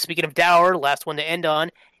 Speaking of dour, last one to end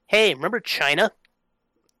on. Hey, remember China?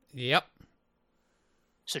 Yep.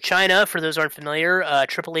 So China, for those who aren't familiar,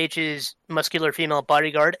 Triple H's muscular female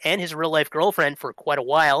bodyguard and his real-life girlfriend for quite a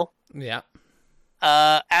while. Yeah.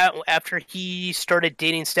 After he started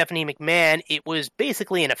dating Stephanie McMahon, it was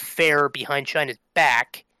basically an affair behind China's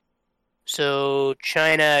back. So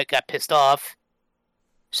China got pissed off.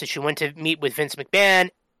 So she went to meet with Vince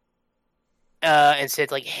McMahon and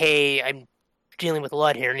said, like, hey, I'm dealing with a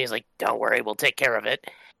lot here. And he's like, don't worry, we'll take care of it.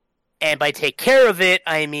 And by take care of it,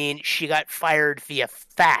 I mean she got fired via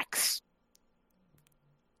fax.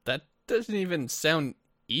 That doesn't even sound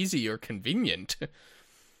easy or convenient.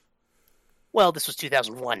 Well, this was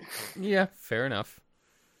 2001. Yeah, fair enough.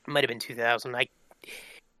 It might have been 2000.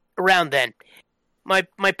 Around then.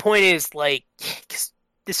 My point is, like, 'cause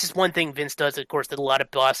this is one thing Vince does, of course, that a lot of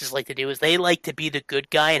bosses like to do, is they like to be the good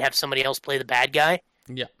guy and have somebody else play the bad guy.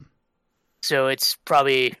 Yeah. So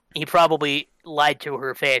he probably lied to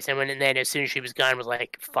her face, and then as soon as she was gone, was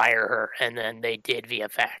like, fire her, and then they did via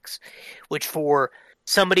fax. Which for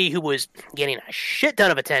somebody who was getting a shit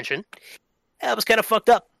ton of attention, that was kind of fucked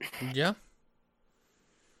up. Yeah.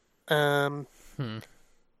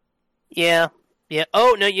 Yeah.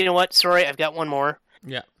 Oh, no, you know what? Sorry, I've got one more.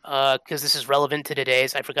 Yeah. Because this is relevant to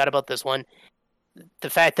today's. I forgot about this one. The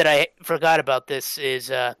fact that I forgot about this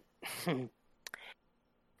is,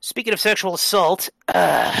 speaking of sexual assault,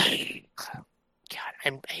 God,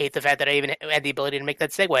 I hate the fact that I even had the ability to make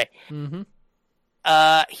that segue.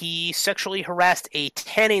 Mm-hmm. He sexually harassed a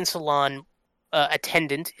tanning salon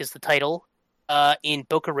attendant, is the title, in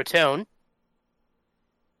Boca Raton.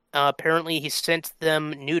 Apparently, he sent them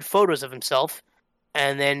nude photos of himself,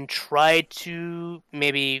 and then tried to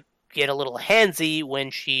maybe get a little handsy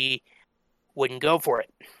when she wouldn't go for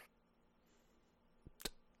it.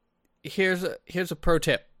 Here's a pro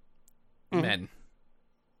tip. Mhm. Men.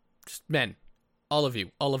 Just men. All of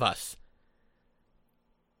you. All of us.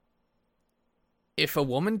 If a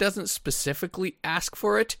woman doesn't specifically ask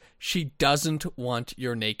for it, she doesn't want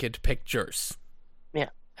your naked pictures. Yeah,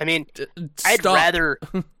 I mean, Stop.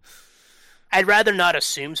 I'd rather not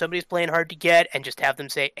assume somebody's playing hard to get and just have them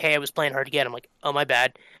say, "Hey, I was playing hard to get." I'm like, "Oh, my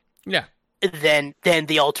bad." Yeah. Than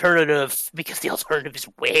the alternative, because the alternative is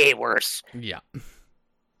way worse. Yeah.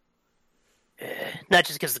 Not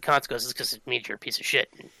just because of the consequences, because it means you're a piece of shit,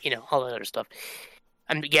 and, all that other stuff.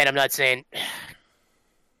 I'm not saying.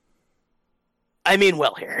 I mean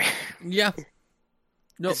well here. Yeah.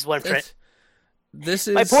 No, This is what I'm trying. This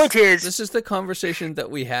is My point is, this is the conversation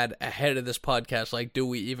that we had ahead of this podcast. Like, do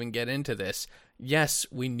we even get into this? Yes,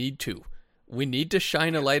 we need to. We need to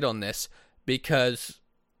shine a light on this because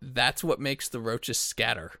that's what makes the roaches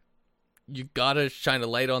scatter. You gotta shine a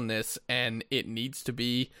light on this, and it needs to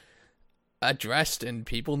be addressed, and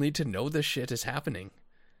people need to know this shit is happening.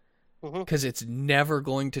 Because it's never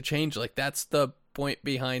going to change. Like, that's the point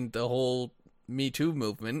behind the whole Me Too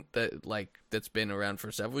movement that's been around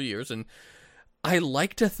for several years, and I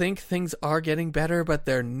like to think things are getting better, but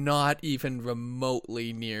they're not even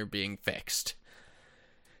remotely near being fixed.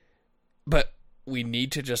 But we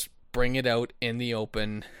need to just bring it out in the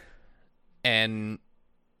open, and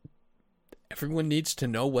everyone needs to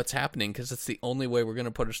know what's happening, because it's the only way we're going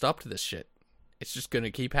to put a stop to this shit. It's just going to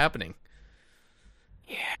keep happening.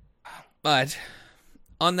 Yeah. But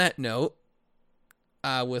on that note,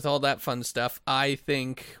 with all that fun stuff, I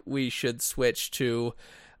think we should switch to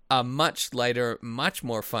a much lighter, much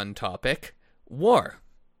more fun topic: war.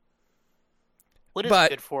 What is it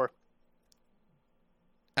good for?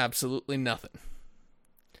 Absolutely nothing.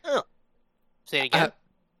 Oh. Say it again.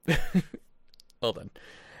 Hold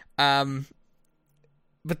on.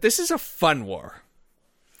 But this is a fun war.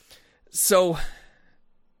 So,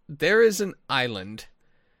 there is an island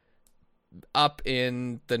up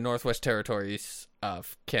in the Northwest Territories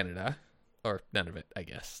of Canada, or none of it, I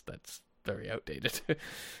guess. That's very outdated.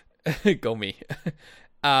 Go me.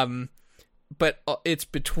 But it's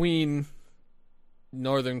between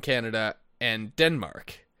northern Canada and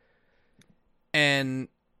Denmark. And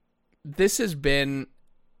this has been...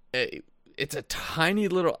 it's a tiny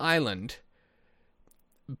little island,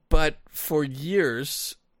 but for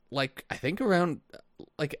years, like, I think around,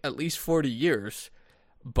 like, at least 40 years,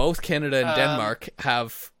 both Canada and Denmark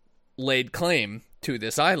have laid claim to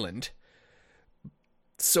this island.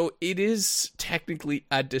 So it is technically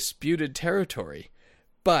a disputed territory,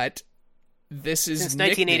 but this is since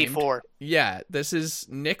 1984. Yeah, this is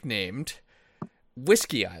nicknamed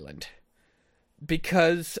Whiskey Island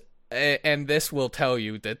because, and this will tell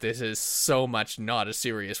you that this is so much not a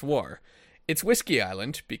serious war. It's Whiskey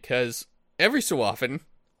Island because every so often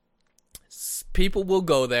people will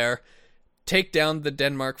go there, take down the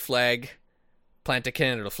Denmark flag, plant a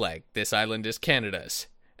Canada flag. This island is Canada's.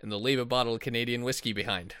 And they'll leave a bottle of Canadian whiskey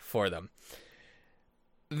behind for them.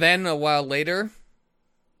 Then, a while later,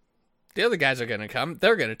 the other guys are going to come.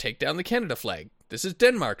 They're going to take down the Canada flag. This is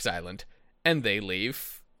Denmark's island. And they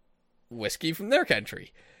leave whiskey from their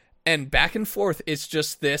country. And back and forth, it's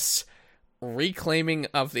just this reclaiming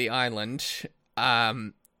of the island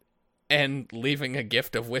and leaving a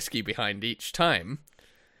gift of whiskey behind each time.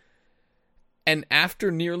 And after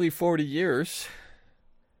nearly 40 years...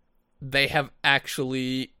 they have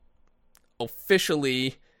actually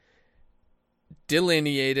officially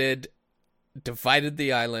delineated, divided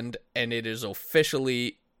the island, and it is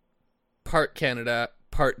officially part Canada,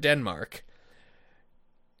 part Denmark.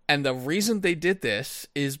 And the reason they did this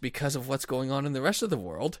is because of what's going on in the rest of the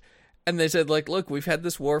world. And they said, like, look, we've had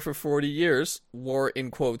this war for 40 years. War in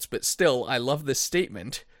quotes, but still, I love this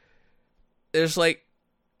statement. There's like,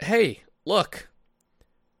 hey, look.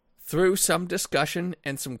 Through some discussion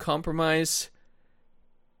and some compromise,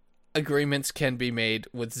 agreements can be made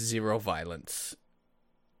with zero violence.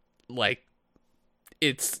 Like,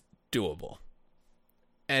 it's doable.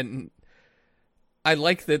 And I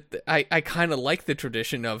like that. I kind of like the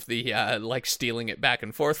tradition of the, like, stealing it back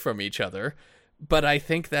and forth from each other. But I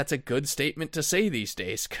think that's a good statement to say these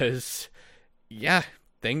days, because, yeah,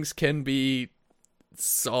 things can be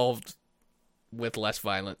solved with less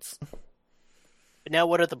violence. But now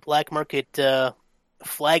what are the black market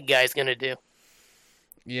flag guys going to do?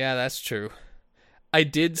 Yeah, that's true. I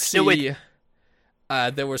did see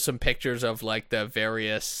there were some pictures of, like, the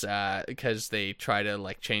various, because they try to,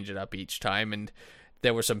 like, change it up each time, and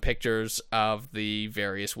there were some pictures of the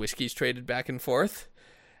various whiskeys traded back and forth.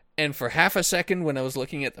 And for half a second when I was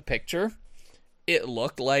looking at the picture, it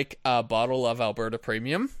looked like a bottle of Alberta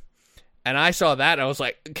Premium. And I saw that, and I was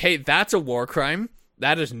like, okay, that's a war crime.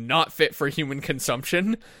 That is not fit for human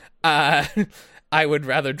consumption. I would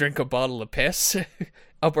rather drink a bottle of piss.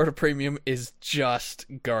 Alberta Premium is just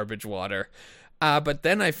garbage water. But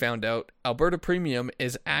then I found out Alberta Premium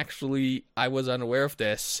is actually, I was unaware of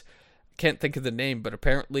this, can't think of the name, but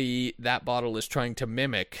apparently that bottle is trying to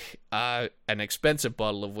mimic an expensive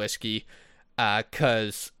bottle of whiskey,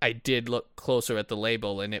 because I did look closer at the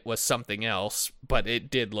label and it was something else, but it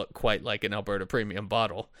did look quite like an Alberta Premium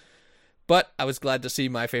bottle. But I was glad to see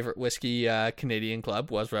my favorite whiskey Canadian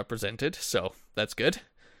club was represented, so that's good.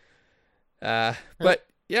 But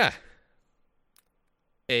yeah,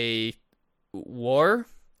 a war,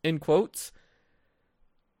 in quotes,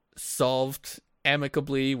 solved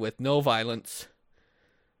amicably with no violence.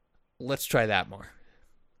 Let's try that more.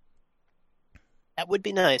 That would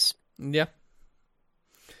be nice. Yeah.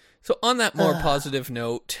 So on that more positive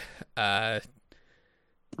note, I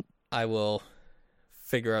will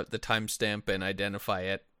figure out the timestamp and identify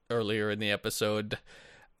it earlier in the episode.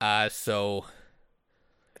 So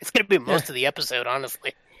it's going to be most of the episode,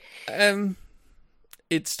 honestly.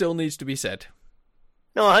 It still needs to be said.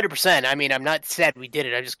 No, 100%. I mean, I'm not sad we did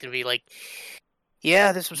it. I'm just going to be like,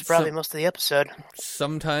 yeah, this was probably most of the episode.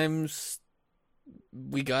 Sometimes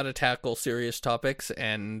we got to tackle serious topics,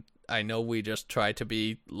 and I know we just try to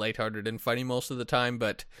be lighthearted and funny most of the time,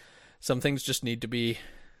 but some things just need to be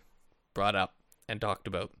brought up and talked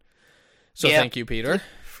about. So Thank you, Peter,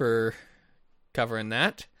 for covering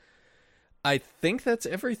that. I think that's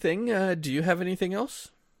everything. Do you have anything else?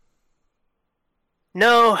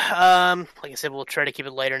 No, like I said, we'll try to keep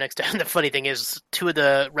it lighter next time. The funny thing is, two of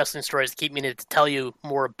the wrestling stories that keep meaning to tell you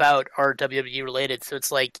more about are WWE related, so it's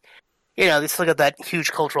like, you know, let's look at that huge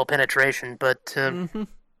cultural penetration, but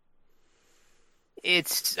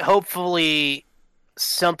it's hopefully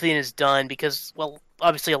something is done, because, well,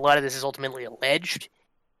 obviously a lot of this is ultimately alleged,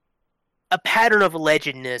 a pattern of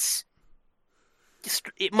allegedness.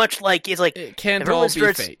 Much like it's like It can't if all everyone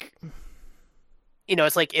be starts- fake.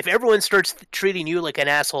 it's like if everyone starts treating you like an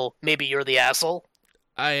asshole, maybe you're the asshole.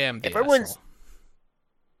 I am the If everyone's- asshole.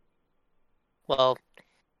 Well,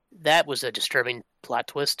 that was a disturbing plot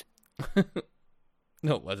twist.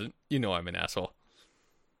 No, it wasn't. You know I'm an asshole.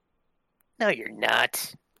 No, you're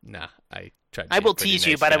not. Nah, I tried. I will tease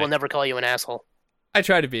you, but I will never call you an asshole. I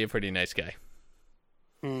try to be a pretty nice guy.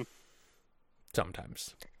 Hmm.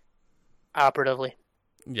 Sometimes. Operatively,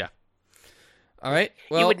 Yeah. All right.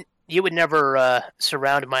 Well, you would never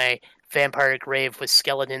surround my vampire grave with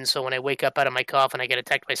skeletons. So when I wake up out of my coffin, I get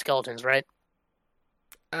attacked by skeletons, right?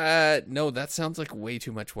 no, that sounds like way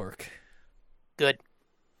too much work. Good.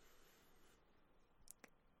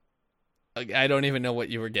 I don't even know what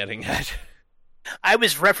you were getting at. I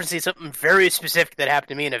was referencing something very specific that happened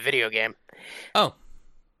to me in a video game, Oh.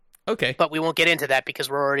 Okay. but we won't get into that because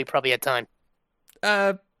we're already probably at time.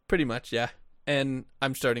 Pretty much, yeah. And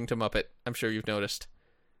I'm starting to Muppet. I'm sure you've noticed.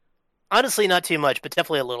 Honestly, not too much, but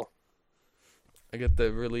definitely a little. I get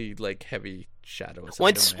the really heavy shadows.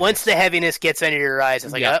 Once the heaviness gets under your eyes,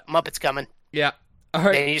 it's like, Yeah. Muppet's coming. Yeah. All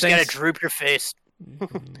right. And you just thanks. gotta droop your face.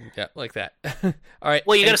 Yeah, like that. All right.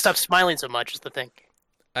 Well, you gotta thanks. stop smiling so much is the thing.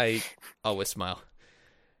 I always smile.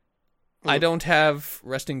 I don't have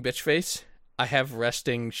resting bitch face. I have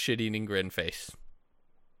resting shit-eating grin face.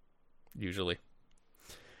 Usually.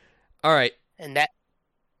 All right. And that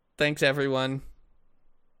Thanks, everyone.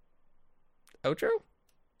 Outro?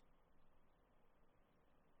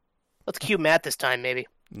 let's cue Matt this time, maybe.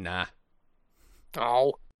 Nah.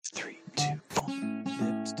 Oh. 3, 2, 1.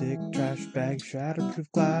 Lipstick, trash bag,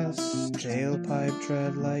 shatterproof glass, tailpipe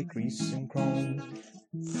tread like grease and chrome.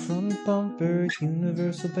 Front bumper,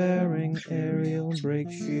 universal bearing, aerial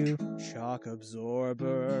brake shoe, shock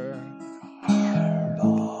absorber, car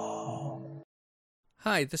bomb.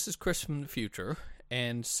 Hi, this is Chris from the future,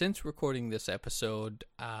 and since recording this episode,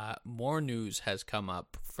 more news has come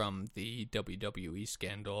up from the WWE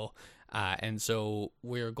scandal, and so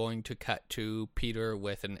we're going to cut to Peter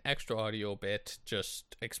with an extra audio bit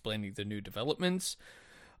just explaining the new developments.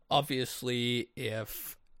 Obviously,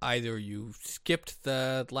 if either you skipped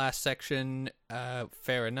the last section,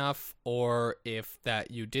 fair enough, or if that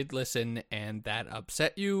you did listen and that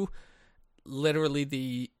upset you, literally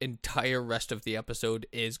the entire rest of the episode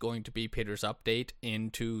is going to be Peter's update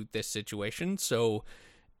into this situation. So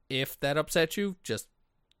if that upset you, just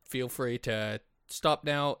feel free to stop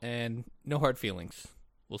now and no hard feelings.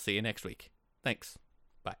 We'll see you next week. Thanks.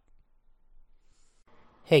 Bye.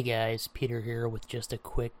 Hey guys, Peter here with just a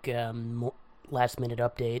quick last minute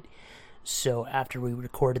update. So after we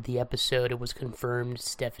recorded the episode, it was confirmed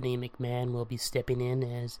Stephanie McMahon will be stepping in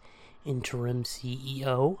as interim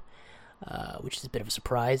CEO. Which is a bit of a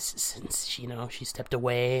surprise since, she stepped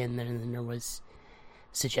away and then there was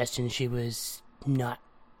suggestion she was not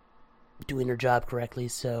doing her job correctly,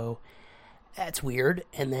 so that's weird.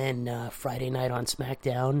 And then Friday night on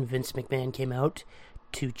SmackDown, Vince McMahon came out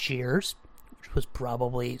to cheers, which was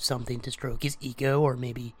probably something to stroke his ego or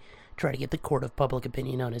maybe try to get the court of public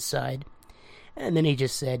opinion on his side. And then he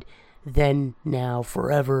just said, "Then, now,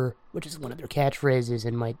 forever," which is one of their catchphrases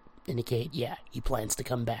and might indicate, yeah, he plans to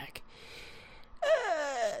come back.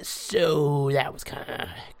 So that was kind of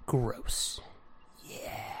gross. Yeah.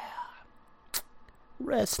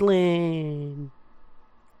 Wrestling.